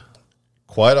Podcast.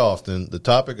 Quite often, the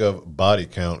topic of body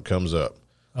count comes up.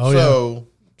 Oh, so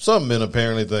some men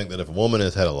apparently think that if a woman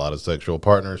has had a lot of sexual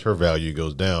partners, her value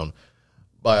goes down.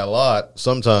 By a lot,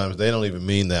 sometimes they don't even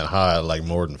mean that high, like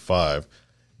more than 5.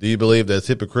 Do you believe that's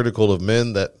hypocritical of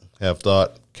men that have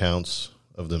thought counts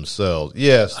of themselves?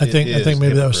 Yes, I think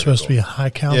maybe that was supposed to be high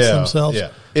counts themselves.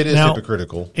 Yeah, it is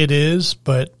hypocritical. It is,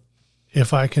 but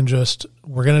if I can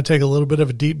we're going to take a little bit of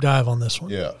a deep dive on this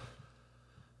one. Yeah.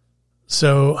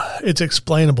 So it's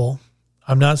explainable.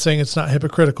 I'm not saying it's not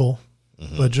hypocritical,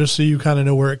 but just so you kind of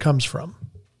know where it comes from.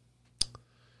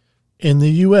 In the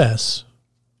U.S.,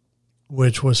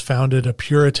 which was founded a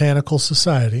puritanical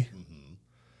society,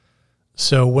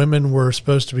 so women were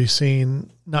supposed to be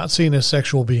not seen as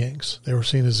sexual beings. They were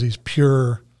seen as these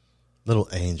pure little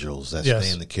angels that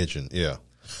stay in the kitchen. Yeah.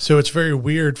 So it's very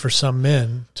weird for some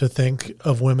men to think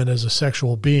of women as a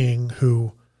sexual being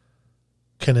who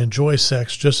can enjoy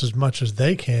sex just as much as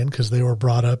they can because they were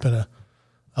brought up in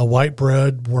a white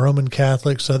bread, Roman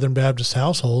Catholic, Southern Baptist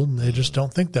household, and they just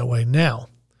don't think that way. Now,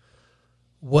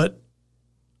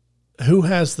 who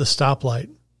has the stoplight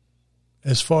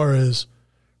as far as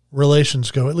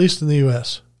relations go, at least in the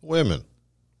U.S.? Women.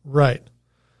 Right.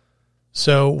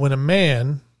 So when a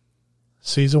man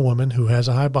sees a woman who has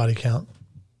a high body count,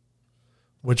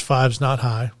 which 5's not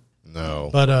high. No.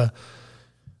 But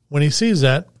when he sees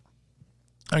that,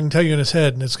 I can tell you in his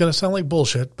head, and it's going to sound like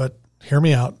bullshit, but hear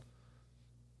me out.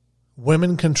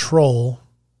 Women control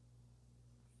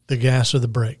the gas or the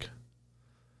brake.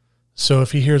 So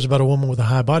if he hears about a woman with a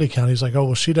high body count, he's like, oh,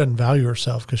 well, she doesn't value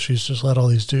herself because she's just let all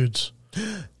these dudes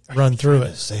run through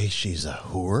it. Say she's a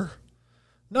whore?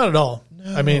 Not at all.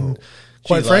 No. I mean,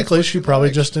 quite frankly, she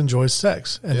probably just enjoys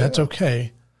sex, and that's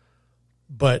okay.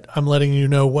 But I'm letting you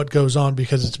know what goes on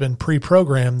because it's been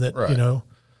pre-programmed that,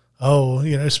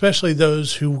 especially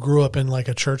those who grew up in like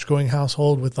a church-going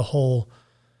household with the whole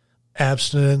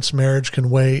abstinence, marriage can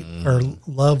wait, or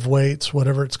love waits,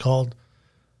 whatever it's called.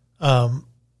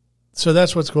 So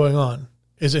that's what's going on.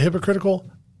 Is it hypocritical?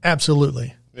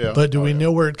 Absolutely. Yeah. But do we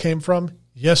know where it came from?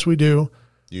 Yes, we do.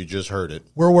 You just heard it.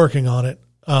 We're working on it.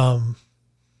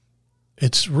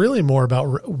 It's really more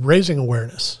about raising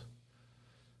awareness.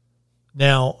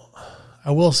 Now,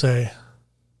 I will say,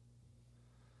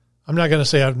 I'm not going to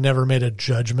say I've never made a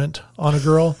judgment on a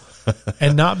girl,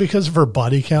 and not because of her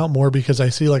body count, more because I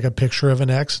see like a picture of an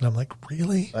ex, and I'm like,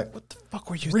 really? Like, what the fuck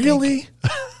were you Really?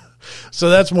 So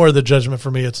that's more the judgment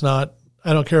for me. It's not,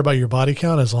 I don't care about your body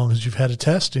count as long as you've had a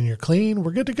test and you're clean,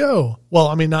 we're good to go. Well,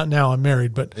 I mean, not now, I'm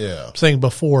married, but I'm saying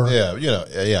before.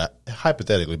 Yeah,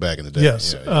 hypothetically back in the day.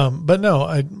 Yes. But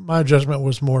no, my judgment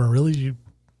was more, really,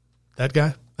 that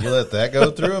guy? You let that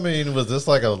go through? I mean, was this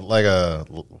like a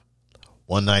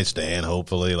one night stand,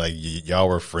 hopefully? Like y'all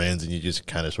were friends and you just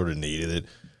kind of sort of needed it?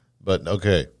 But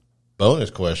okay, bonus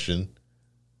question.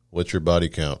 What's your body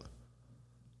count?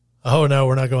 Oh, no,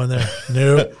 we're not going there.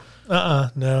 No.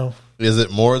 No. Is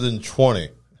it more than 20?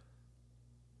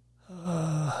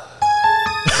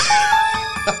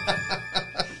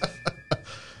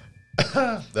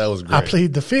 That was great. I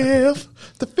plead the fifth.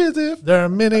 The fifth. There are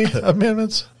many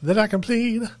amendments that I can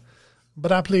plead,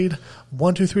 but I plead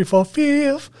 1, 2, 3, 4,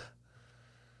 5.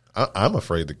 I'm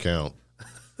afraid to count.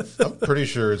 I'm pretty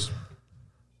sure it's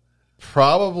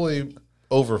probably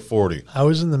over 40. I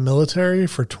was in the military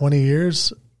for 20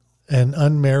 years and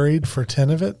unmarried for 10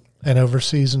 of it, and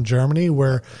overseas in Germany,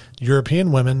 where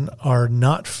European women are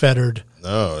not fettered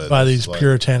by these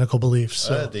puritanical beliefs.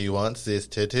 So. Do you want these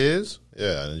titties?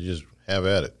 Yeah, and you just have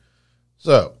at it.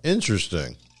 So,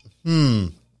 interesting.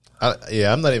 I'm not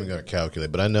even going to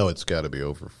calculate, but I know it's got to be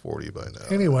over 40 by now.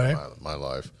 Anyway. My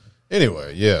life.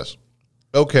 Anyway, yes.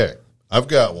 Okay, I've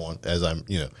got one as I'm,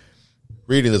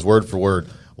 reading this word for word.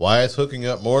 Why is hooking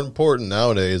up more important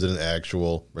nowadays than an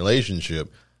actual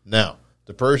relationship? Now,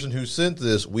 the person who sent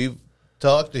this, we've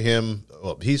talked to him.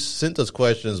 Well, he's sent us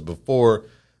questions before.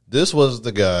 This was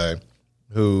the guy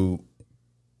who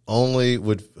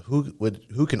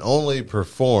who can only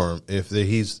perform if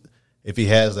he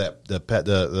has that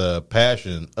the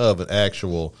passion of an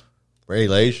actual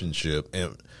relationship.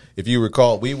 And if you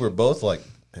recall, we were both like,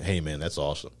 "Hey, man, that's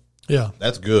awesome. Yeah,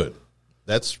 that's good.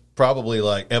 That's probably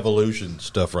like evolution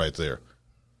stuff right there."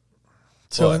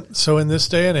 So in this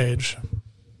day and age,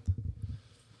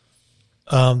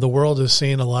 the world is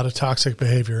seeing a lot of toxic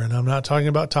behavior, and I'm not talking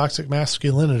about toxic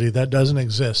masculinity. That doesn't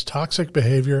exist. Toxic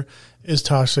behavior is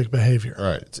toxic behavior.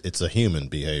 Right. It's a human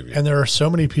behavior. And there are so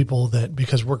many people that,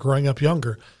 because we're growing up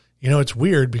younger, it's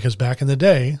weird because back in the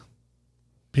day,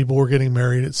 people were getting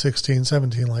married at 16,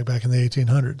 17, like back in the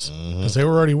 1800s, because they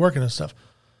were already working and stuff.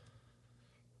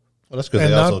 Well, that's because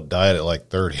they also died at like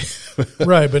 30.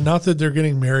 Right, but not that they're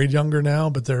getting married younger now,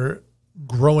 but they're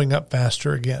growing up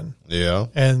faster again. Yeah.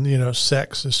 And,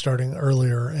 sex is starting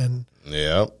earlier. And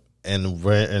yeah.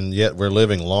 And yet we're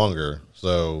living longer,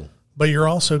 so... But you're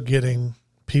also getting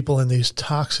people in these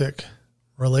toxic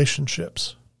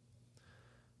relationships.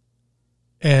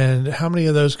 And how many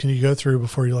of those can you go through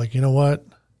before you're like, you know what?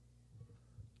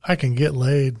 I can get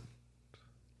laid.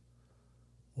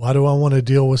 Why do I want to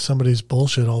deal with somebody's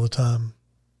bullshit all the time?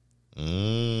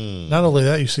 Not only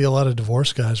that, you see a lot of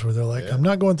divorce guys where they're like, I'm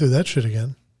not going through that shit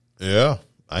again. Yeah,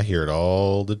 I hear it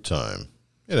all the time.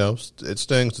 It's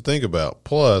things to think about.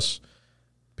 Plus,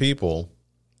 people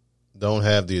don't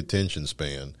have the attention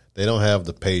span. They don't have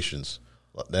the patience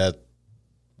that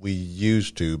we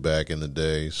used to back in the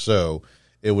day. So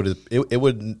it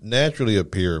would naturally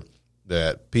appear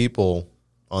that people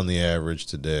on the average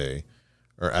today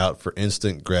are out for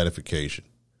instant gratification.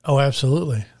 Oh,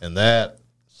 absolutely. And that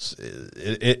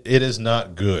it is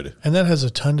not good. And that has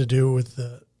a ton to do with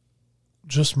the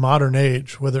just modern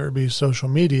age, whether it be social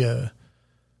media.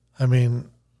 I mean,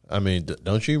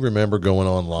 don't you remember going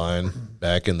online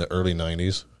back in the early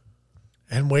 90s?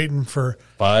 And waiting for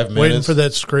 5 minutes. Waiting for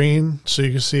that screen so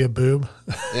you can see a boob.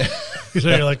 So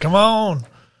you're like, come on.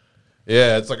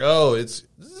 Yeah, it's like, it's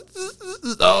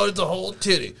a whole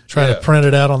titty. Trying to print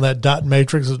it out on that dot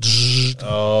matrix.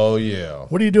 Oh, yeah.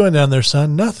 What are you doing down there,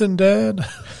 son? Nothing, Dad.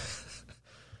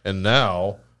 And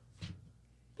now,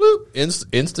 bloop,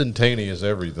 instantaneous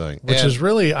everything. Which is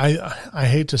really, I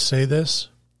hate to say this,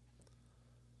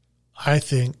 I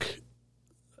think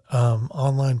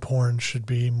online porn should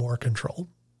be more controlled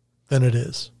than it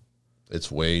is.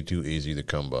 It's way too easy to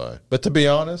come by. But to be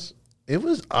honest, it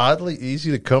was oddly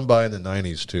easy to come by in the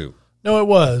 90s, too. No, it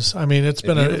was. I mean, it's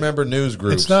been remember news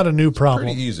groups. It's not a new problem.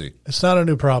 It's pretty easy. It's not a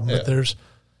new problem, but there's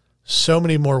so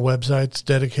many more websites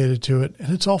dedicated to it,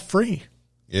 and it's all free.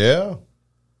 Yeah.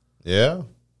 Yeah.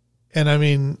 And I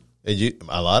mean,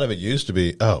 a lot of it used to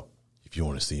be, if you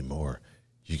want to see more,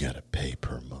 you got to pay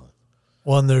per month.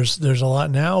 Well, and there's a lot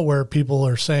now where people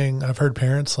are saying, I've heard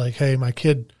parents like, hey, my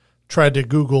kid tried to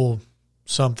Google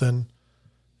something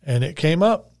and it came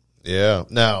up. Yeah.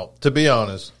 Now, to be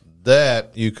honest,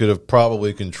 that you could have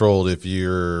probably controlled if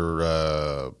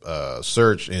your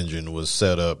search engine was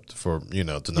set up for, to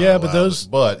not allow but those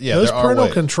parental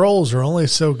controls are only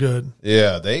so good.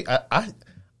 Yeah,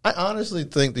 I honestly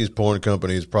think these porn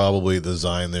companies probably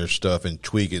design their stuff and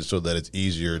tweak it so that it's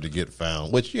easier to get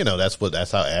found, which,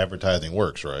 that's how advertising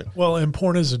works, right? Well, and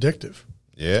porn is addictive.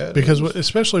 Yeah. Because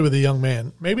especially with a young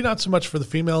man, maybe not so much for the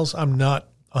females. I'm not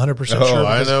 100% sure. Oh,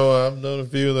 I know. I've known a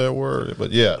few that were,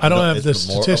 but yeah. I don't have the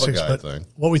statistics, but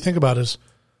what we think about is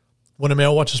when a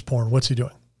male watches porn, what's he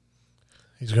doing?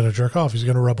 He's going to jerk off. He's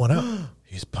going to rub one out.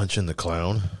 He's punching the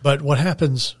clown. But what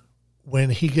happens when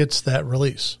he gets that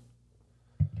release?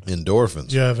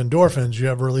 Endorphins. You have endorphins. You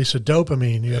have release of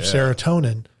dopamine. You have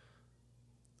serotonin.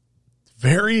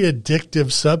 Very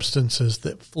addictive substances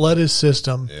that flood his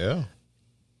system. Yeah.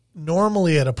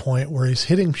 Normally at a point where he's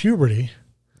hitting puberty.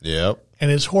 Yep. And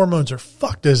his hormones are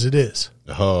fucked as it is.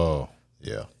 Oh,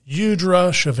 yeah. Huge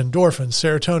rush of endorphins,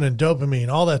 serotonin, dopamine,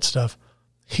 all that stuff.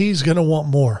 He's going to want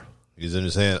more. He's in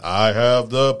his hand. I have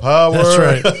the power. That's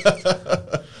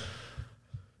right.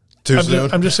 Too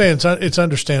soon. I'm just saying it's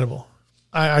understandable.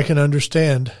 I can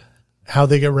understand how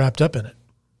they get wrapped up in it.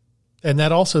 And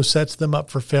that also sets them up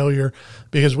for failure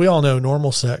because we all know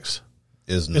normal sex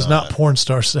is not porn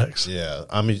star sex. Yeah.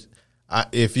 I mean,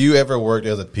 if you ever worked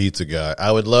as a pizza guy,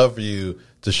 I would love for you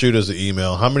to shoot us an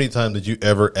email. How many times did you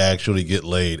ever actually get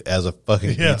laid as a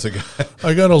fucking pizza guy?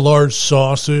 I got a large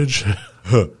sausage.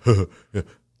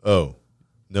 Oh,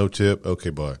 no tip? Okay,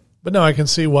 bye. But no, I can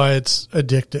see why it's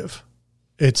addictive.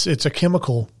 It's a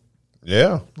chemical.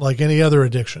 Yeah. Like any other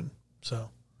addiction. So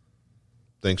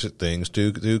things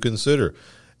to consider.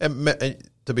 And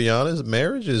to be honest,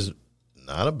 marriage is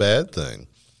not a bad thing.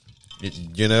 In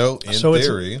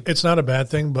theory. It's not a bad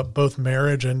thing, but both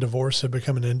marriage and divorce have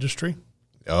become an industry.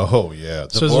 Oh, yeah.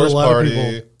 So there's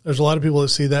a lot of people that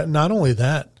see that. Not only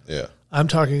that. Yeah. I'm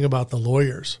talking about the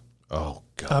lawyers. Oh,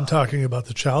 God. I'm talking about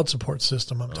the child support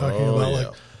system. I'm talking about like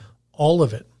all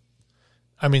of it.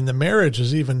 I mean, the marriage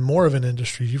is even more of an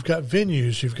industry. You've got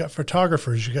venues, you've got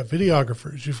photographers, you've got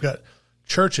videographers, you've got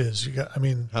churches.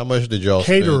 How much did y'all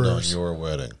caterers. spend on your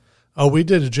wedding? Oh, we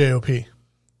did a JOP.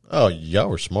 Oh, y'all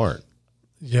were smart.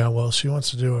 Yeah, well, she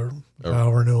wants to do a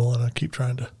vow renewal, and I keep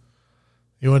trying to.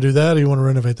 You want to do that, or you want to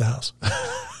renovate the house?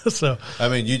 So, I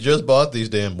mean, you just bought these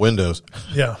damn windows.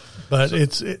 Yeah, but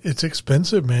it's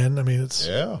expensive, man. I mean, it's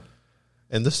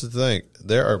And this is the thing: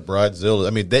 there are bridezillas. I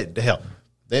mean,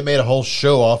 they made a whole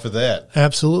show off of that.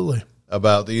 Absolutely.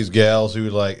 About these gals who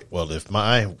like, well,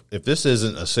 if this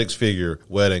isn't a 6-figure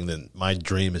wedding, then my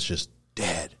dream is just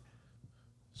dead.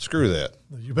 Screw that.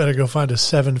 You better go find a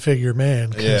 7-figure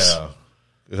man. Yeah.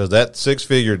 Because that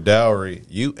 6-figure dowry,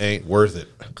 you ain't worth it.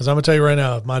 Because I'm going to tell you right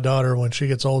now, if my daughter, when she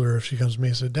gets older, if she comes to me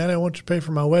and says, Daddy, I want you to pay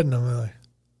for my wedding, I'm like,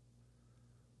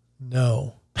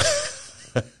 no.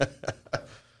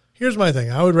 Here's my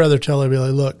thing. I would rather tell her, be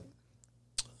like, look,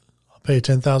 I'll pay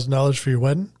 $10,000 for your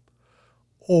wedding,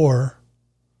 or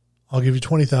I'll give you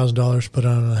 $20,000 to put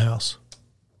on the house.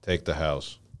 Take the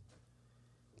house.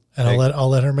 And I'll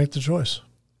let her make the choice.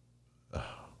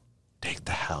 Take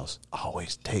the house.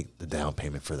 Always take the down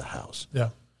payment for the house. Yeah.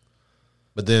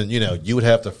 But then, you would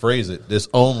have to phrase it. This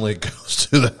only goes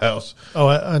to the house. Oh,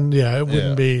 and it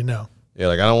wouldn't be, no. Yeah,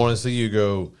 like I don't want to see you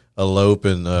go elope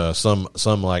in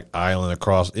some like island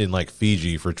across in like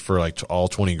Fiji for like all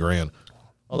 20 grand.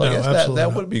 Although I guess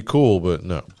that would be cool, but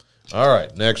no. All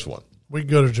right, next one. We could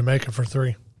go to Jamaica for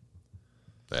 3.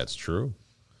 That's true.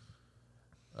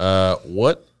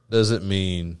 What does it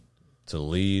mean to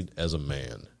lead as a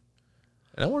man?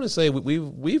 And I want to say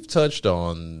we've touched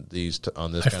on this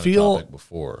kind of topic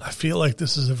before. I feel like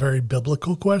this is a very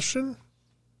biblical question.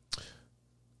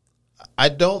 I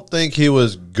don't think he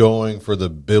was going for the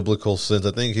biblical sense.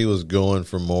 I think he was going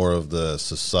for more of the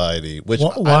society, which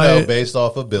I know based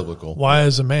off of biblical. Why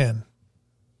as a man?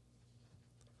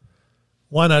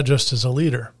 Why not just as a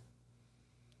leader?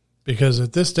 Because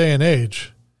at this day and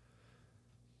age,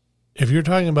 if you're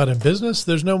talking about in business,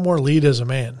 there's no more lead as a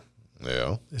man.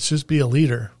 Yeah. It's just be a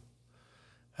leader.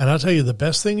 And I'll tell you the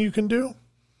best thing you can do,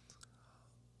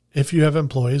 if you have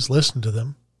employees, listen to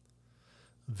them,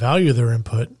 value their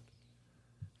input,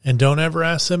 and don't ever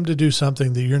ask them to do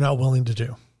something that you're not willing to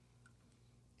do.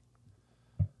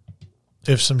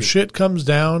 If some shit comes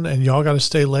down and y'all got to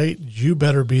stay late, you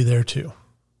better be there too.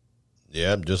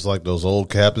 Yeah, just like those old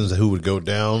captains who would go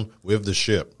down with the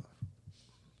ship.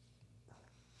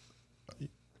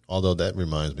 Although that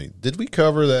reminds me, did we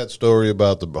cover that story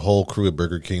about the whole crew at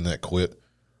Burger King that quit?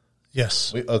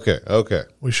 Yes. Okay.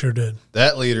 We sure did.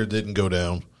 That leader didn't go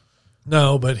down.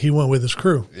 No, but he went with his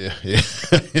crew. Yeah.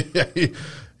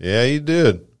 Yeah, he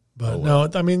did. But no,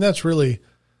 I mean, that's really,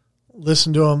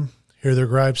 listen to them, hear their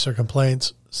gripes, their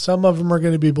complaints. Some of them are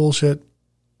going to be bullshit,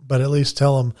 but at least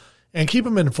tell them and keep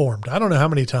them informed. I don't know how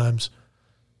many times,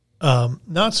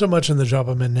 not so much in the job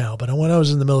I'm in now, but when I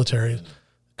was in the military,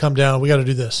 come down, we got to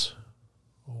do this.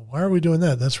 Well, why are we doing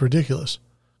that? That's ridiculous.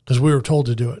 Because we were told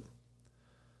to do it.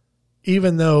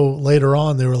 Even though later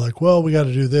on they were like, well, we got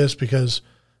to do this because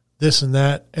this and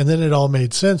that. And then it all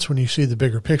made sense when you see the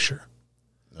bigger picture.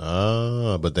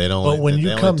 But they don't. But when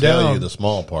you come tell down, you the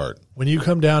small part. When you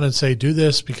come down and say, do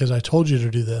this because I told you to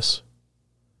do this.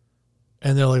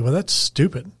 And they're like, well, that's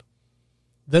stupid.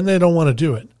 Then they don't want to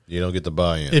do it. You don't get the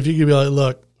buy-in. If you could be like,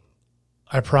 look,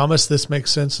 I promise this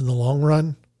makes sense in the long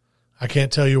run. I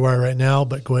can't tell you why right now,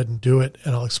 but go ahead and do it,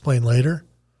 and I'll explain later.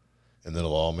 And then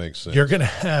it'll all make sense. You're going to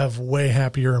have way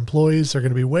happier employees. They're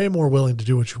going to be way more willing to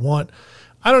do what you want.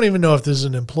 I don't even know if this is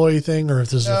an employee thing or if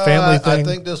this is a family thing. I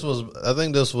think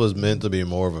this was meant to be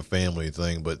more of a family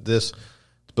thing,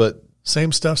 but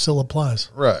same stuff still applies.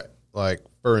 Right. Like,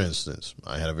 for instance,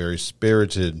 I had a very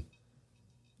spirited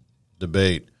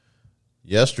debate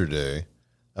yesterday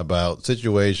about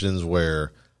situations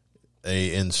where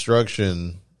a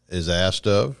instruction is asked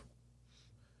of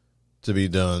to be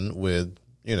done with,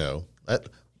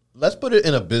 let's put it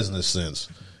in a business sense.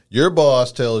 Your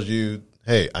boss tells you,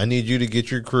 hey, I need you to get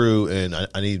your crew and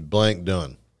I need blank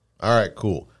done. All right,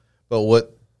 cool. But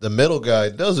what the middle guy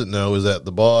doesn't know is that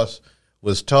the boss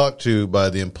was talked to by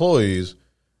the employees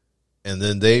and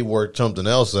then they worked something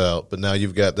else out. But now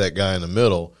you've got that guy in the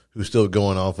middle who's still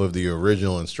going off of the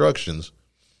original instructions.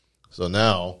 So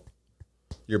now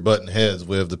you're butting heads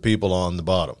with the people on the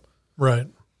bottom. Right.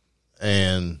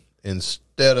 And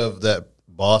instead of that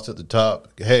boss at the top,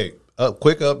 hey,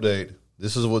 quick update.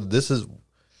 This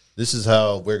is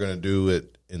how we're going to do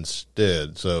it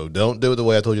instead. So don't do it the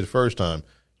way I told you the first time.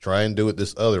 Try and do it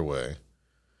this other way.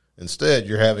 Instead,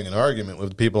 you're having an argument with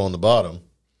the people on the bottom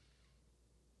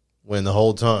when the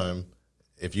whole time,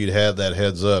 if you'd had that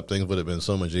heads up, things would have been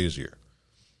so much easier.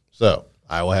 So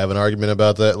I will have an argument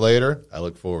about that later. I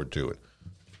look forward to it.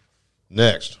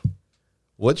 Next,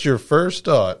 what's your first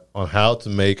thought on how to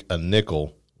make a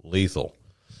nickel lethal?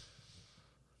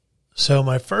 So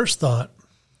my first thought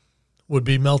would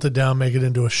be melt it down, make it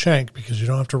into a shank because you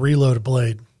don't have to reload a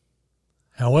blade.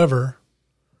 However,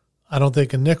 I don't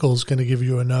think a nickel is going to give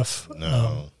you enough.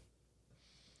 No.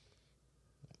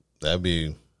 That'd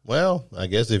be, well, I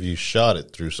guess if you shot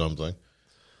it through something.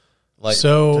 Like,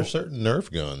 there's certain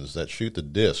Nerf guns that shoot the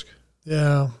disc.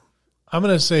 Yeah. I'm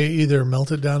going to say either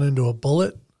melt it down into a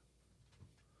bullet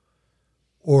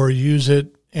or use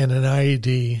it in an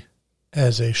IED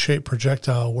as a shaped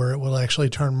projectile where it will actually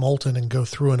turn molten and go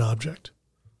through an object.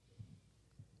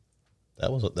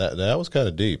 That was kind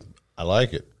of deep. I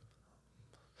like it.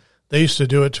 They used to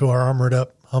do it to our armored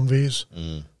up Humvees.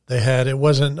 It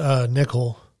wasn't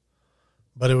nickel,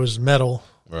 but it was metal.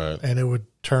 Right. And it would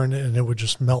turn and it would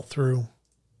just melt through.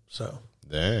 So.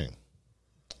 Dang.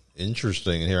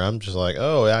 Interesting. And here I'm just like,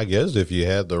 oh, I guess if you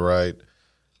had the right,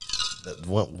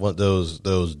 want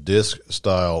those disc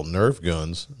style Nerf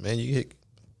guns, man, you hit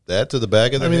that to the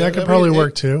back of the head. That could probably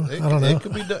work too. I don't know. It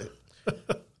could be done.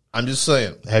 I'm just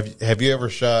saying. Have you ever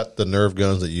shot the Nerf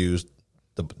guns that used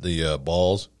the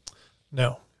balls?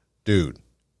 No. Dude,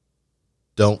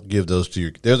 don't give those to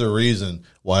your. There's a reason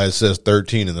why it says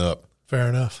 13 and up. Fair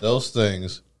enough. Those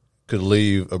things could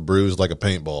leave a bruise like a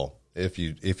paintball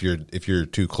if you're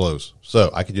too close. So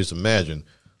I could just imagine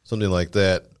something like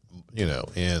that,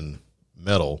 in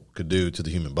metal could do to the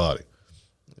human body.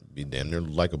 It'd be damn near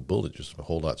like a bullet, just a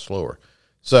whole lot slower.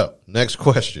 So next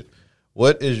question: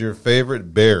 what is your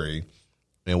favorite berry,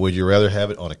 and would you rather have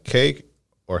it on a cake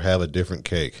or have a different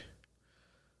cake?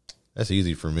 That's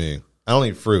easy for me. I don't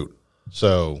eat fruit,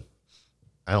 so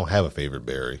I don't have a favorite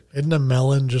berry. Isn't a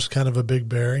melon just kind of a big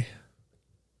berry?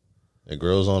 It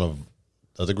grows on a.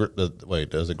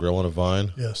 Does it grow on a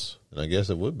vine? Yes. And I guess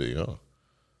it would be, huh?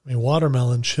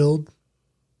 Watermelon chilled,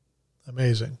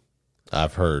 amazing.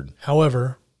 I've heard.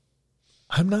 However,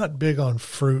 I'm not big on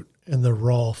fruit in the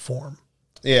raw form.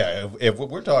 Yeah, if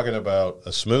we're talking about a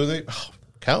smoothie,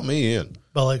 count me in.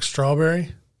 But like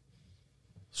strawberry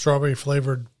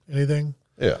flavored anything.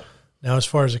 Yeah. Now, as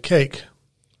far as a cake,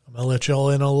 I'm going to let you all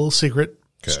in on a little secret.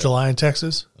 Okay. It's July in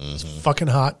Texas. Mm-hmm. It's fucking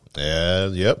hot. Yeah,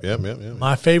 yep.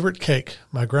 My favorite cake.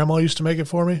 My grandma used to make it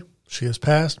for me. She has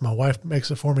passed. My wife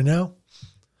makes it for me now.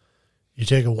 You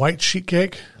take a white sheet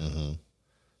cake,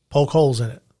 poke holes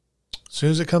in it. As soon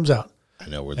as it comes out. I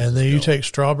know where this And then is you going. take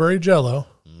strawberry Jell-O,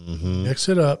 mix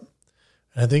it up.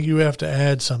 And I think you have to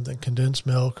add something, condensed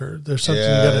milk, or there's something you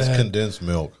got to add. Condensed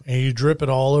milk. And you drip it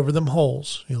all over them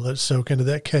holes. You let it soak into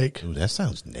that cake. Ooh, that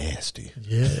sounds nasty.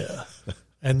 Yeah.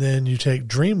 And then you take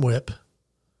Dream Whip.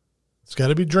 It's got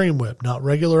to be Dream Whip, not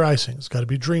regular icing. It's got to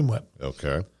be Dream Whip.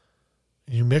 Okay.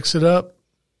 You mix it up.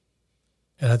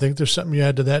 And I think there's something you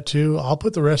add to that too. I'll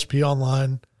put the recipe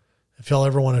online if y'all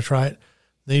ever want to try it.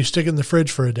 Then you stick it in the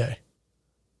fridge for a day.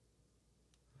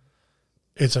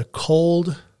 It's a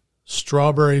cold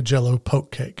strawberry Jell-O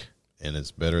poke cake. And it's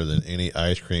better than any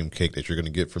ice cream cake that you're going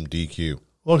to get from DQ.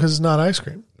 Well, because it's not ice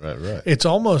cream. Right. It's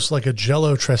almost like a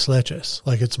Jell-O tres leches.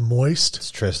 Like it's moist. It's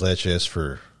tres leches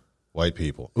for white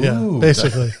people. Yeah, Ooh,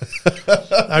 basically.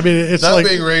 It's not like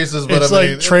being racist, but it's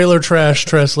like trailer trash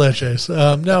tres leches.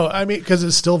 No, because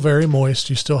it's still very moist.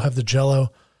 You still have the Jell-O.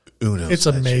 It's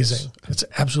amazing. It's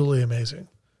absolutely amazing.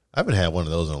 I haven't had one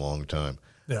of those in a long time.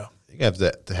 Yeah. You have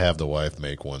to have the wife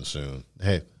make one soon.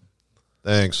 Hey,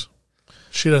 thanks.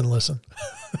 She doesn't listen.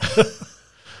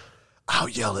 I'll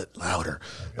yell it louder.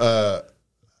 I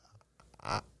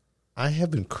have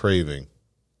been craving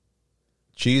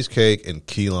cheesecake and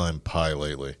key lime pie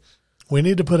lately. we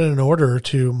need to put in an order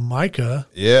to Micah.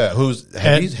 Yeah,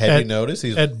 have you noticed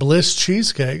he's at Bliss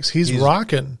Cheesecakes? He's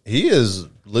rocking. He is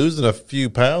losing a few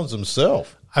pounds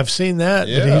himself. I've seen that,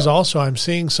 but he's also. I'm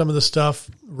seeing some of the stuff,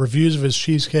 reviews of his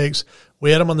cheesecakes.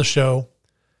 We had him on the show.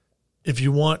 If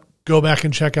you want, go back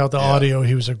and check out the audio.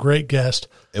 He was a great guest.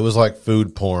 It was like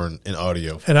food porn in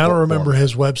audio. And I don't remember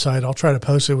his website. I'll try to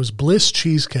post it. It was Bliss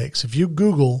Cheesecakes. If you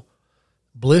Google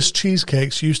Bliss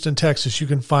Cheesecakes, Houston, Texas, you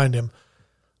can find him.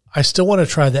 I still want to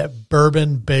try that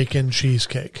bourbon bacon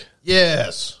cheesecake.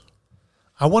 Yes.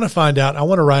 I want to find out. I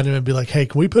want to write him and be like, hey,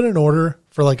 can we put an order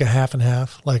for like a half and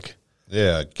half? Like,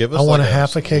 yeah, give us I want a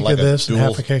half a cake of this and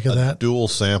half a cake of that. Dual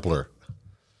sampler.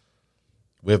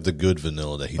 We have the good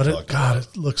vanilla that he talked about. God,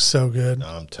 it looks so good.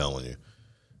 I'm telling you.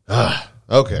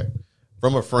 Okay.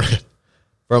 From a friend,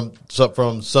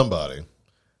 from somebody,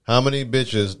 how many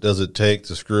bitches does it take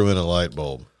to screw in a light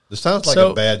bulb? This sounds like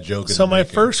a bad joke. So my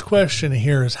first question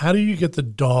here is, how do you get the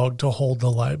dog to hold the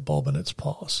light bulb in its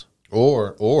paws?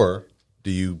 Or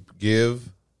do you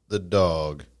give the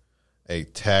dog a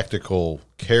tactical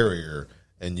carrier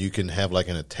and you can have like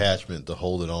an attachment to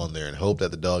hold it on there and hope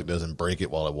that the dog doesn't break it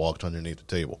while it walks underneath the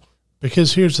table?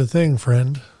 Because here's the thing,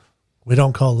 friend. We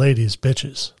don't call ladies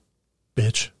bitches.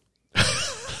 Bitch.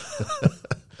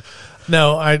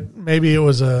 No,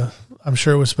 I'm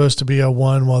sure it was supposed to be a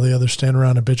one while the others stand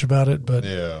around and bitch about it, but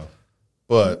yeah.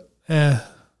 But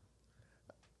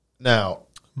now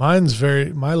my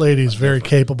lady's very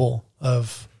capable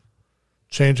of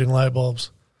changing light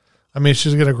bulbs. I mean,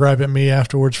 she's going to gripe at me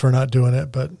afterwards for not doing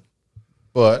it,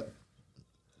 but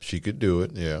she could do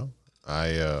it. Yeah.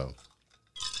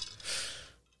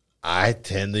 I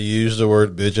tend to use the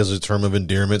word bitch as a term of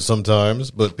endearment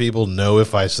sometimes, but people know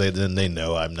if I say it, then they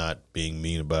know I'm not being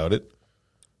mean about it.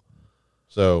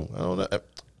 So, I don't know.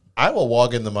 I will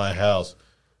walk into my house,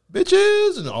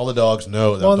 bitches, and all the dogs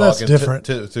know that I'm talking different.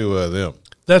 to them.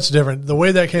 That's different. The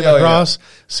way that came across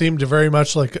seemed very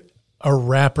much like a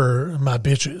rapper, my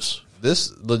bitches.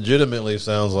 This legitimately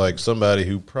sounds like somebody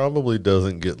who probably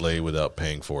doesn't get laid without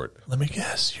paying for it. Let me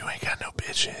guess, you ain't got no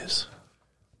bitches.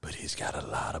 But he's got a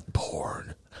lot of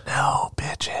porn. No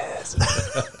bitches.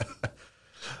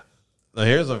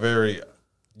 Now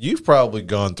you've probably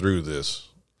gone through this.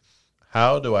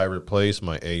 How do I replace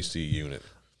my AC unit?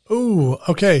 Ooh,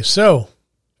 okay, so.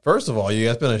 First of all, you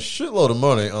got to spend a shitload of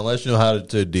money unless you know how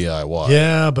to DIY.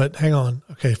 Yeah, but hang on.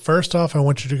 Okay, first off, I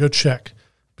want you to go check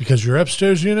because your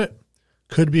upstairs unit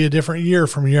could be a different year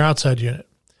from your outside unit.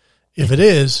 If it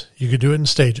is, you could do it in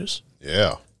stages.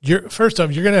 Yeah. First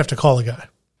off, you're going to have to call a guy.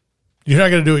 You're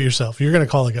not going to do it yourself. You're going to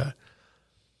call a guy.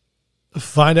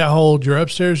 Find out how old your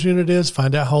upstairs unit is.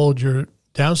 Find out how old your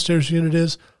downstairs unit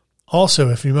is. Also,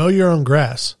 if you mow your own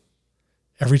grass,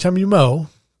 every time you mow,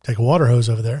 take a water hose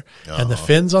over there, and the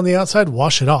fins on the outside,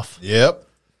 wash it off. Yep.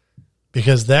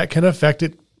 Because that can affect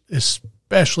it,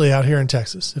 especially out here in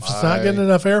Texas. If it's not getting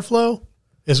enough airflow,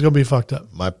 it's going to be fucked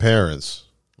up. My parents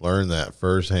learned that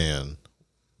firsthand.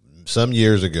 Some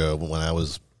years ago, when I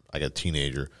was like a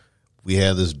teenager, we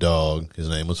had this dog. His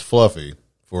name was Fluffy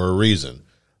for a reason.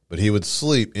 But he would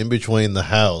sleep in between the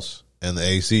house and the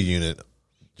AC unit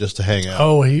just to hang out.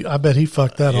 Oh, I bet he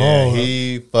fucked that all up.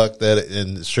 He fucked that.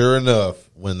 And sure enough,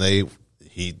 when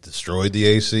he destroyed the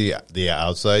AC, the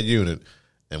outside unit,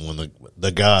 and when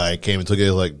the guy came and took it, he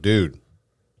was like, dude,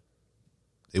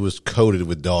 it was coated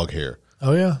with dog hair.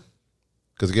 Oh, yeah.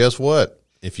 Because guess what?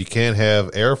 If you can't have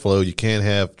airflow, you can't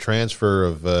have transfer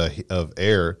of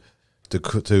air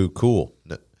to cool.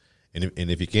 And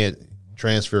if you can't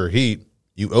transfer heat,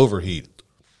 you overheat.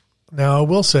 Now, I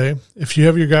will say, if you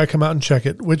have your guy come out and check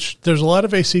it, which there's a lot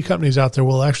of AC companies out there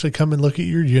will actually come and look at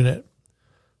your unit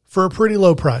for a pretty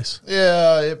low price.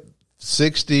 Yeah,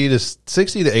 $60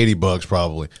 to $80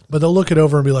 probably. But they'll look it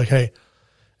over and be like, hey,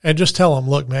 and just tell them,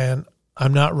 look, man,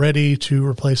 I'm not ready to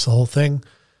replace the whole thing.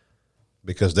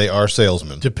 Because they are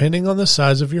salesmen. Depending on the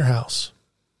size of your house,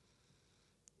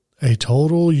 a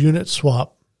total unit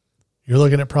swap, you're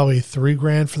looking at probably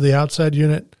 $3,000 for the outside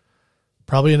unit,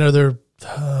 probably another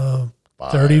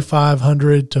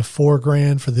 $3,500 to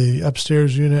 $4,000 for the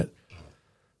upstairs unit,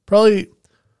 probably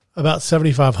about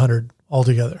 $7,500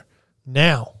 altogether.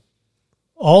 Now,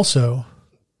 also,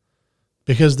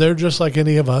 because they're just like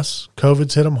any of us,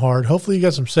 COVID's hit them hard. Hopefully, you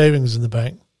got some savings in the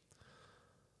bank.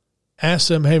 Ask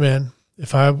them, hey man,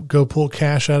 if I go pull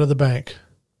cash out of the bank,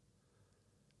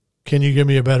 can you give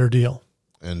me a better deal?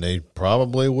 And they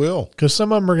probably will. Because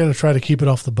some of them are going to try to keep it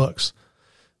off the books.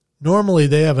 Normally,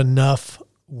 they have enough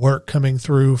work coming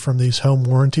through from these home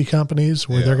warranty companies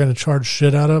where they're going to charge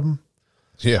shit out of them.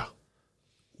 Yeah.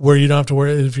 Where you don't have to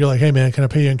worry. If you're like, hey, man, can I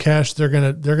pay you in cash? They're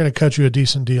going to cut you a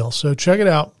decent deal. So check it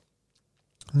out.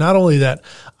 Not only that,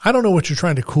 I don't know what you're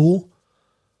trying to cool.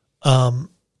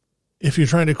 If you're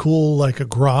trying to cool like a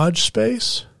garage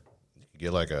space, You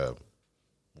get like a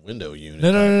window unit.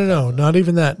 no, not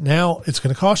even that. Now it's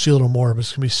going to cost you a little more, but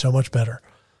it's going to be so much better.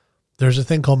 There's a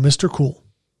thing called Mr. Cool,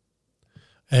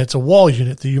 and it's a wall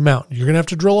unit that you mount. You're going to have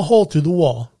to drill a hole through the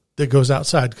wall that goes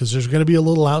outside because there's going to be a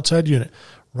little outside unit.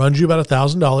 Runs you about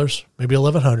 $1,000, maybe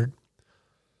 $1,100.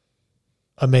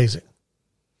 Amazing.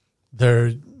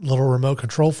 They're little remote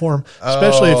control for them,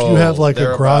 especially if you have like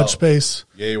a garage space.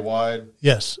 Yay wide.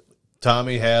 Yes.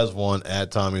 Tommy has one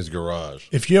at Tommy's garage.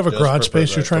 If you have a garage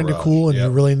space you're trying to cool and you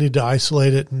really need to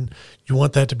isolate it and you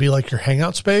want that to be like your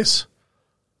hangout space,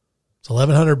 it's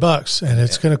 $1,100 and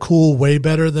it's going to cool way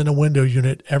better than a window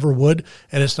unit ever would,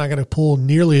 and it's not going to pull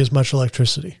nearly as much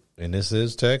electricity. And this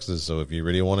is Texas, so if you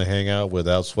really want to hang out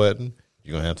without sweating,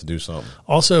 you're going to have to do something.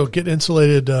 Also, get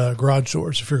insulated garage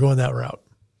doors if you're going that route.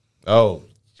 Oh,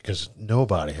 because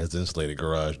nobody has insulated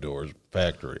garage doors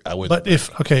factory. I would. But if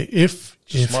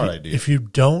you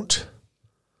don't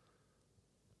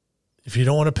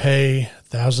want to pay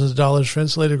thousands of dollars for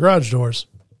insulated garage doors,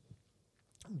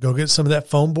 go get some of that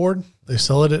foam board. They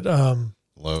sell it at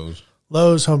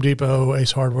Lowe's, Home Depot,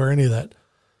 Ace Hardware, any of that.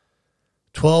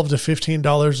 $12 to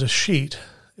 $15 a sheet.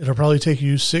 It'll probably take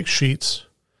you 6 sheets.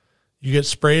 You get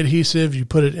spray adhesive. You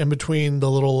put it in between the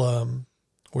little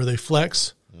where they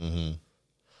flex. Mm-hmm.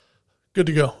 Good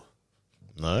to go.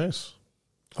 Nice.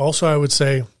 Also, I would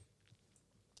say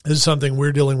this is something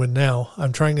we're dealing with now.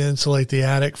 I'm trying to insulate the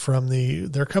attic from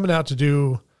they're coming out to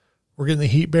do, we're getting the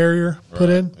heat barrier put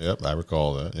in. Yep, I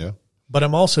recall that, yeah. But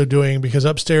I'm also doing, because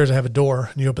upstairs I have a door,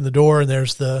 and you open the door and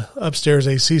there's the upstairs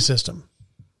AC system.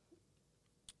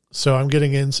 So I'm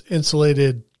getting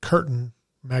insulated curtain,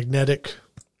 magnetic.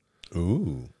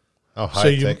 Ooh, how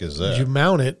high-tech is that? You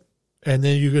mount it, and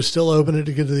then you can still open it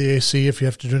to get to the AC if you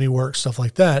have to do any work, stuff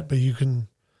like that. But you can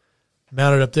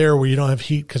mount it up there where you don't have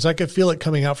heat, because I could feel it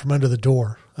coming out from under the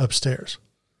door upstairs.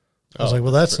 I was like,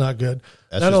 well, that's not good.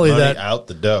 That's not only that, out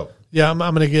the dough. Yeah, I'm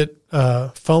going to get a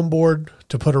foam board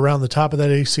to put around the top of that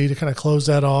AC to kind of close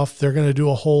that off. They're going to do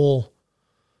a whole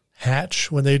hatch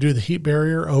when they do the heat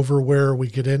barrier over where we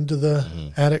get into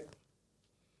the attic.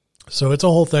 So it's a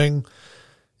whole thing.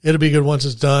 It'll be good once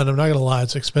it's done. I'm not going to lie,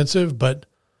 it's expensive, but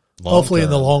hopefully in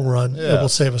the long run, it will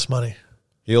save us money.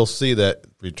 You'll see that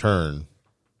return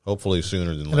hopefully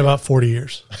sooner than later. In about 40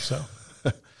 years. So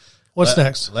what's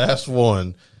next? Last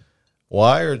one.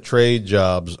 Why are trade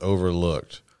jobs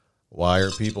overlooked? Why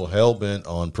are people hell-bent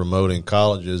on promoting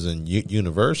colleges and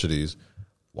universities?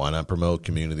 Why not promote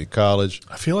community college?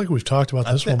 I feel like we've talked about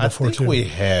this one before, I think we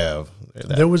have.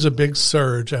 There was a big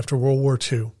surge after World War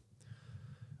II.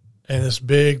 And this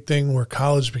big thing where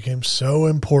college became so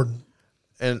important.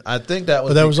 And I think that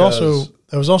was But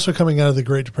that was also coming out of the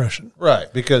Great Depression.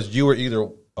 Right, because you were either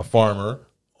a farmer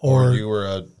or you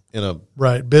were in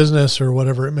a business or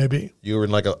whatever it may be. You were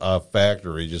in like a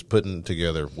factory just putting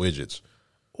together widgets.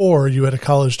 Or you had a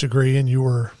college degree and you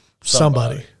were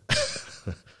somebody.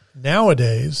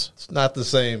 Nowadays, it's not the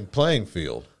same playing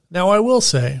field. Now, I will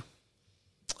say,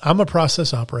 I'm a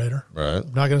process operator. Right.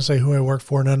 I'm not going to say who I work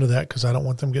for, none of that, because I don't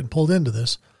want them getting pulled into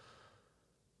this.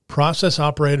 Process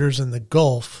operators in the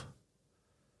Gulf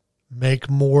make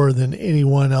more than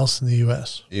anyone else in the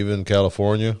U.S. Even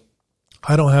California?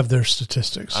 I don't have their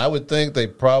statistics. I would think they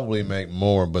probably make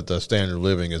more, but the standard of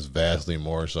living is vastly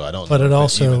more, so I don't know. But it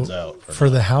also, evens out for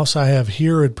the house I have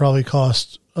here, it'd probably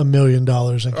cost $1 million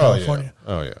in California.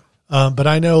 Oh, yeah. But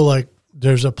I know, like,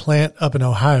 there's a plant up in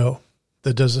Ohio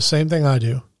that does the same thing I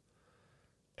do,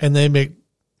 and they make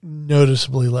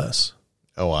noticeably less.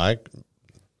 Oh, I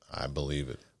believe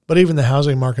it. But even the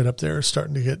housing market up there is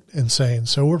starting to get insane.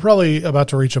 So we're probably about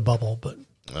to reach a bubble. But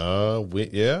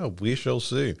we shall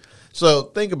see. So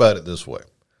think about it this way.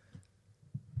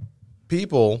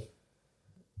 People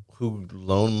who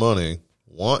loan money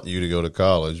want you to go to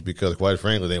college because, quite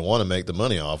frankly, they want to make the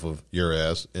money off of your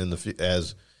ass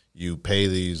as you pay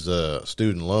these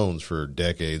student loans for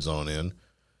decades on end.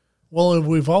 Well,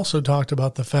 we've also talked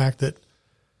about the fact that,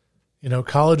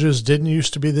 colleges didn't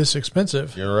used to be this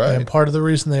expensive. You're right. And part of the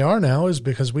reason they are now is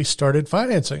because we started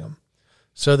financing them.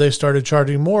 So they started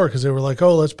charging more because they were like,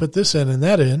 oh, let's put this in and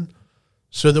that in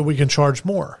so that we can charge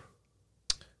more.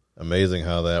 Amazing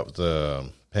how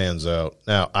that pans out.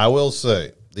 Now, I will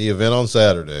say, the event on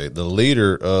Saturday, the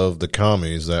leader of the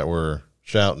commies that were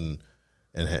shouting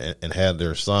and had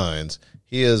their signs,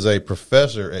 he is a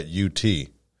professor at UT.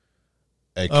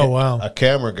 Wow. A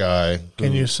camera guy.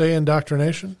 Can you say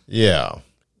indoctrination? Yeah.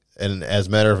 And as a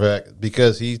matter of fact,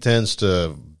 because he tends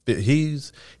to,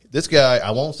 this guy,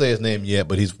 I won't say his name yet,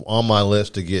 but he's on my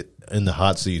list to get in the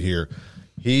hot seat here.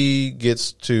 he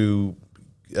gets to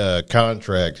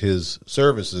contract his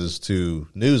services to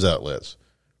news outlets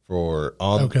for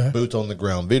boots on the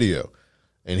ground video.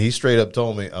 And he straight up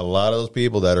told me a lot of those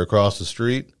people that are across the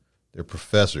street, they're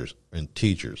professors and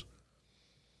teachers.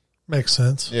 Makes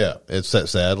sense. Yeah,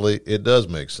 sadly, it does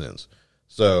make sense.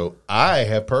 So I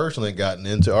have personally gotten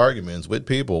into arguments with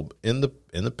people in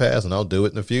the past, and I'll do it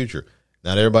in the future.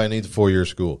 Not everybody needs a 4-year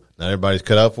school. Not everybody's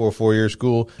cut out for a 4-year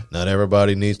school. Not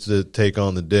everybody needs to take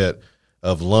on the debt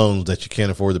of loans that you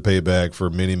can't afford to pay back for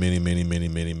many, many, many, many,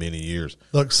 many, many years.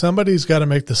 Look, somebody's got to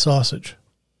make the sausage.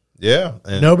 Yeah.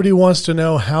 And nobody wants to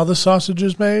know how the sausage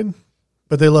is made,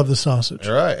 but they love the sausage.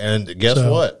 All right. And guess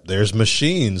what? There's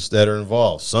machines that are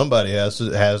involved. Somebody has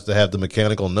to have the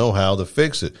mechanical know-how to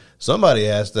fix it. Somebody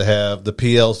has to have the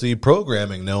PLC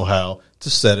programming know-how to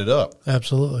set it up.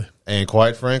 Absolutely. And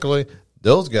quite frankly,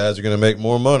 those guys are going to make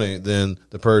more money than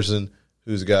the person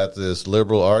who's got this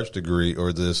liberal arts degree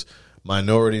or this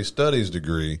minority studies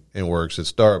degree and works at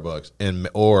Starbucks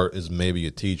or is maybe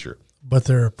a teacher. But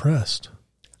they're oppressed.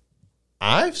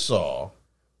 I saw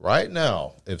right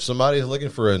now, if somebody's looking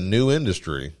for a new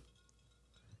industry,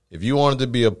 if you wanted to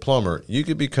be a plumber, you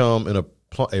could become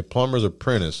a plumber's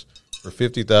apprentice for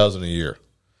 $50,000 a year.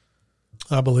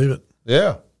 I believe it.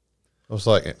 Yeah. I was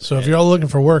like, so if you're all looking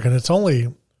for work, and it's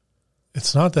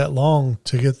not that long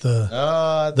to get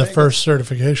the first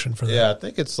certification for that. Yeah, I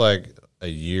think it's like a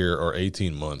year or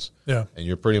 18 months. Yeah. And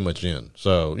you're pretty much in.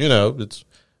 So, it's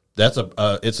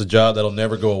a job that'll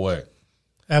never go away.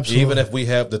 Absolutely. Even if we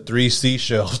have the 3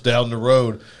 seashells down the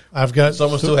road,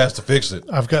 someone still has to fix it.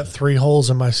 I've got 3 holes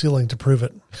in my ceiling to prove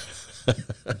it.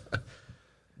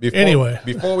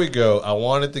 Before we go, I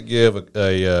wanted to give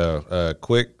a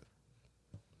quick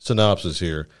synopsis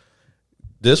here.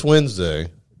 This Wednesday,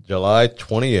 July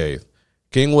 28th,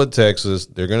 Kingwood, Texas,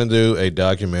 they're going to do a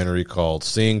documentary called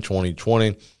Seeing 2020.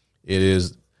 It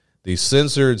is the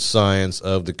censored science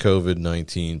of the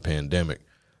COVID-19 pandemic.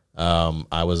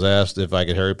 I was asked if I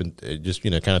could hurry up and just,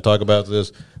 kind of talk about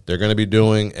this. They're going to be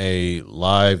doing a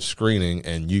live screening,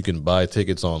 and you can buy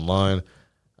tickets online.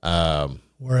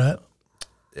 Where at?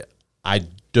 I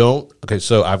don't. Okay,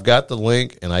 so I've got the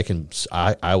link, and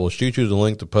I will shoot you the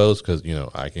link to post because,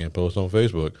 I can't post on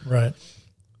Facebook. Right.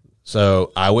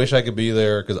 So I wish I could be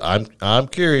there because I'm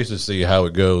curious to see how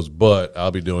it goes, but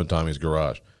I'll be doing Tommy's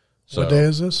Garage. So what day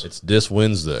is this? It's this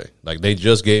Wednesday. Like they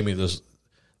just gave me this.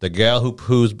 The gal who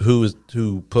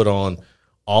put on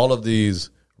all of these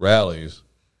rallies,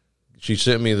 she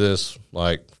sent me this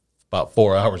like about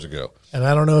 4 hours ago. And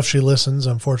I don't know if she listens.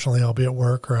 Unfortunately, I'll be at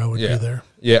work or I would be there.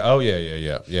 Yeah. Oh,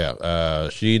 yeah.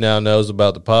 She now knows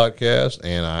about the podcast,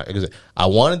 and I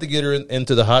wanted to get her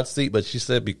into the hot seat, but she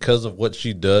said because of what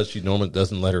she does, she normally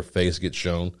doesn't let her face get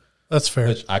shown. That's fair.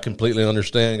 Which I completely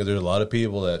understand because there's a lot of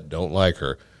people that don't like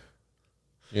her.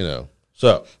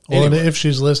 So, well, anyway. and if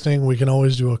she's listening, we can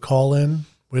always do a call in.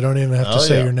 We don't even have to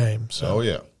say your name. So. Oh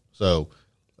yeah. So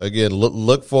again,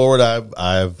 look forward.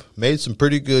 I've made some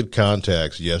pretty good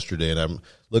contacts yesterday, and I'm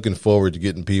looking forward to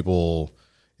getting people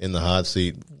in the hot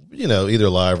seat. Either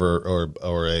live or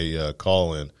a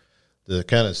call in to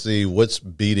kind of see what's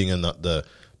beating in the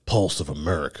pulse of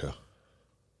America.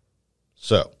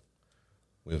 So,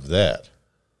 with that,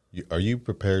 are you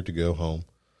prepared to go home?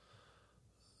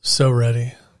 So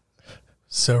ready.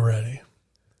 So ready.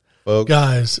 Folks,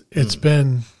 guys, it's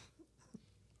been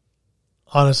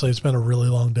a really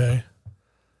long day,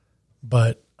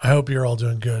 but I hope you're all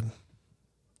doing good.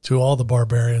 To all the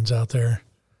barbarians out there,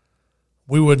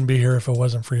 we wouldn't be here if it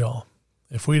wasn't for y'all.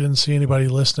 If we didn't see anybody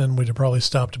listening, we'd have probably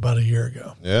stopped about a year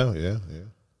ago. Yeah.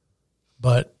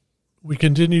 But we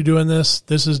continue doing this.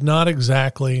 This is not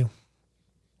exactly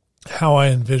how I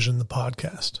envisioned the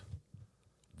podcast.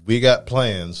 We got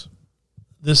plans.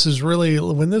 This is really,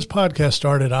 when this podcast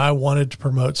started, I wanted to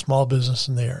promote small business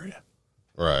in the area.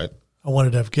 Right. I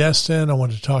wanted to have guests in. I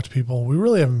wanted to talk to people. We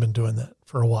really haven't been doing that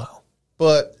for a while.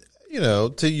 But,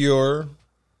 to your,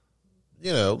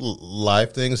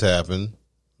 life things happen.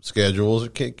 Schedules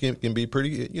can be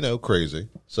pretty, crazy.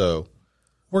 So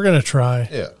we're going to try.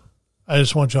 Yeah. I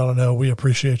just want y'all to know we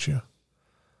appreciate you.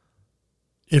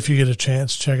 If you get a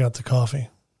chance, check out the coffee.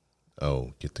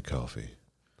 Oh, get the coffee.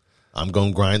 I'm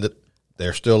going to grind it.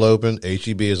 They're still open.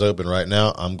 HEB is open right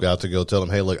now. I'm about to go tell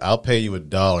them, hey, look, I'll pay you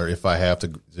 $1 if I have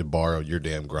to borrow your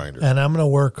damn grinder. And I'm going to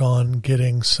work on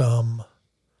getting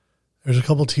there's a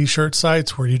couple T-shirt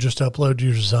sites where you just upload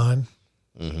your design.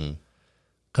 Mm-hmm.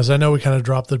 Because I know we kind of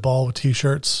dropped the ball with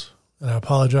T-shirts, and I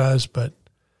apologize, but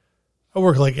I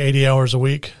work like 80 hours a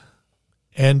week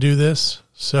and do this.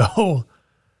 So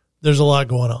there's a lot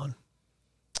going on.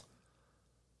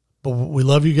 But we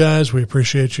love you guys. We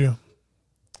appreciate you.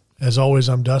 As always,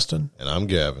 I'm Dustin. And I'm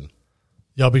Gavin.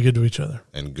 Y'all be good to each other.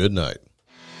 And good night.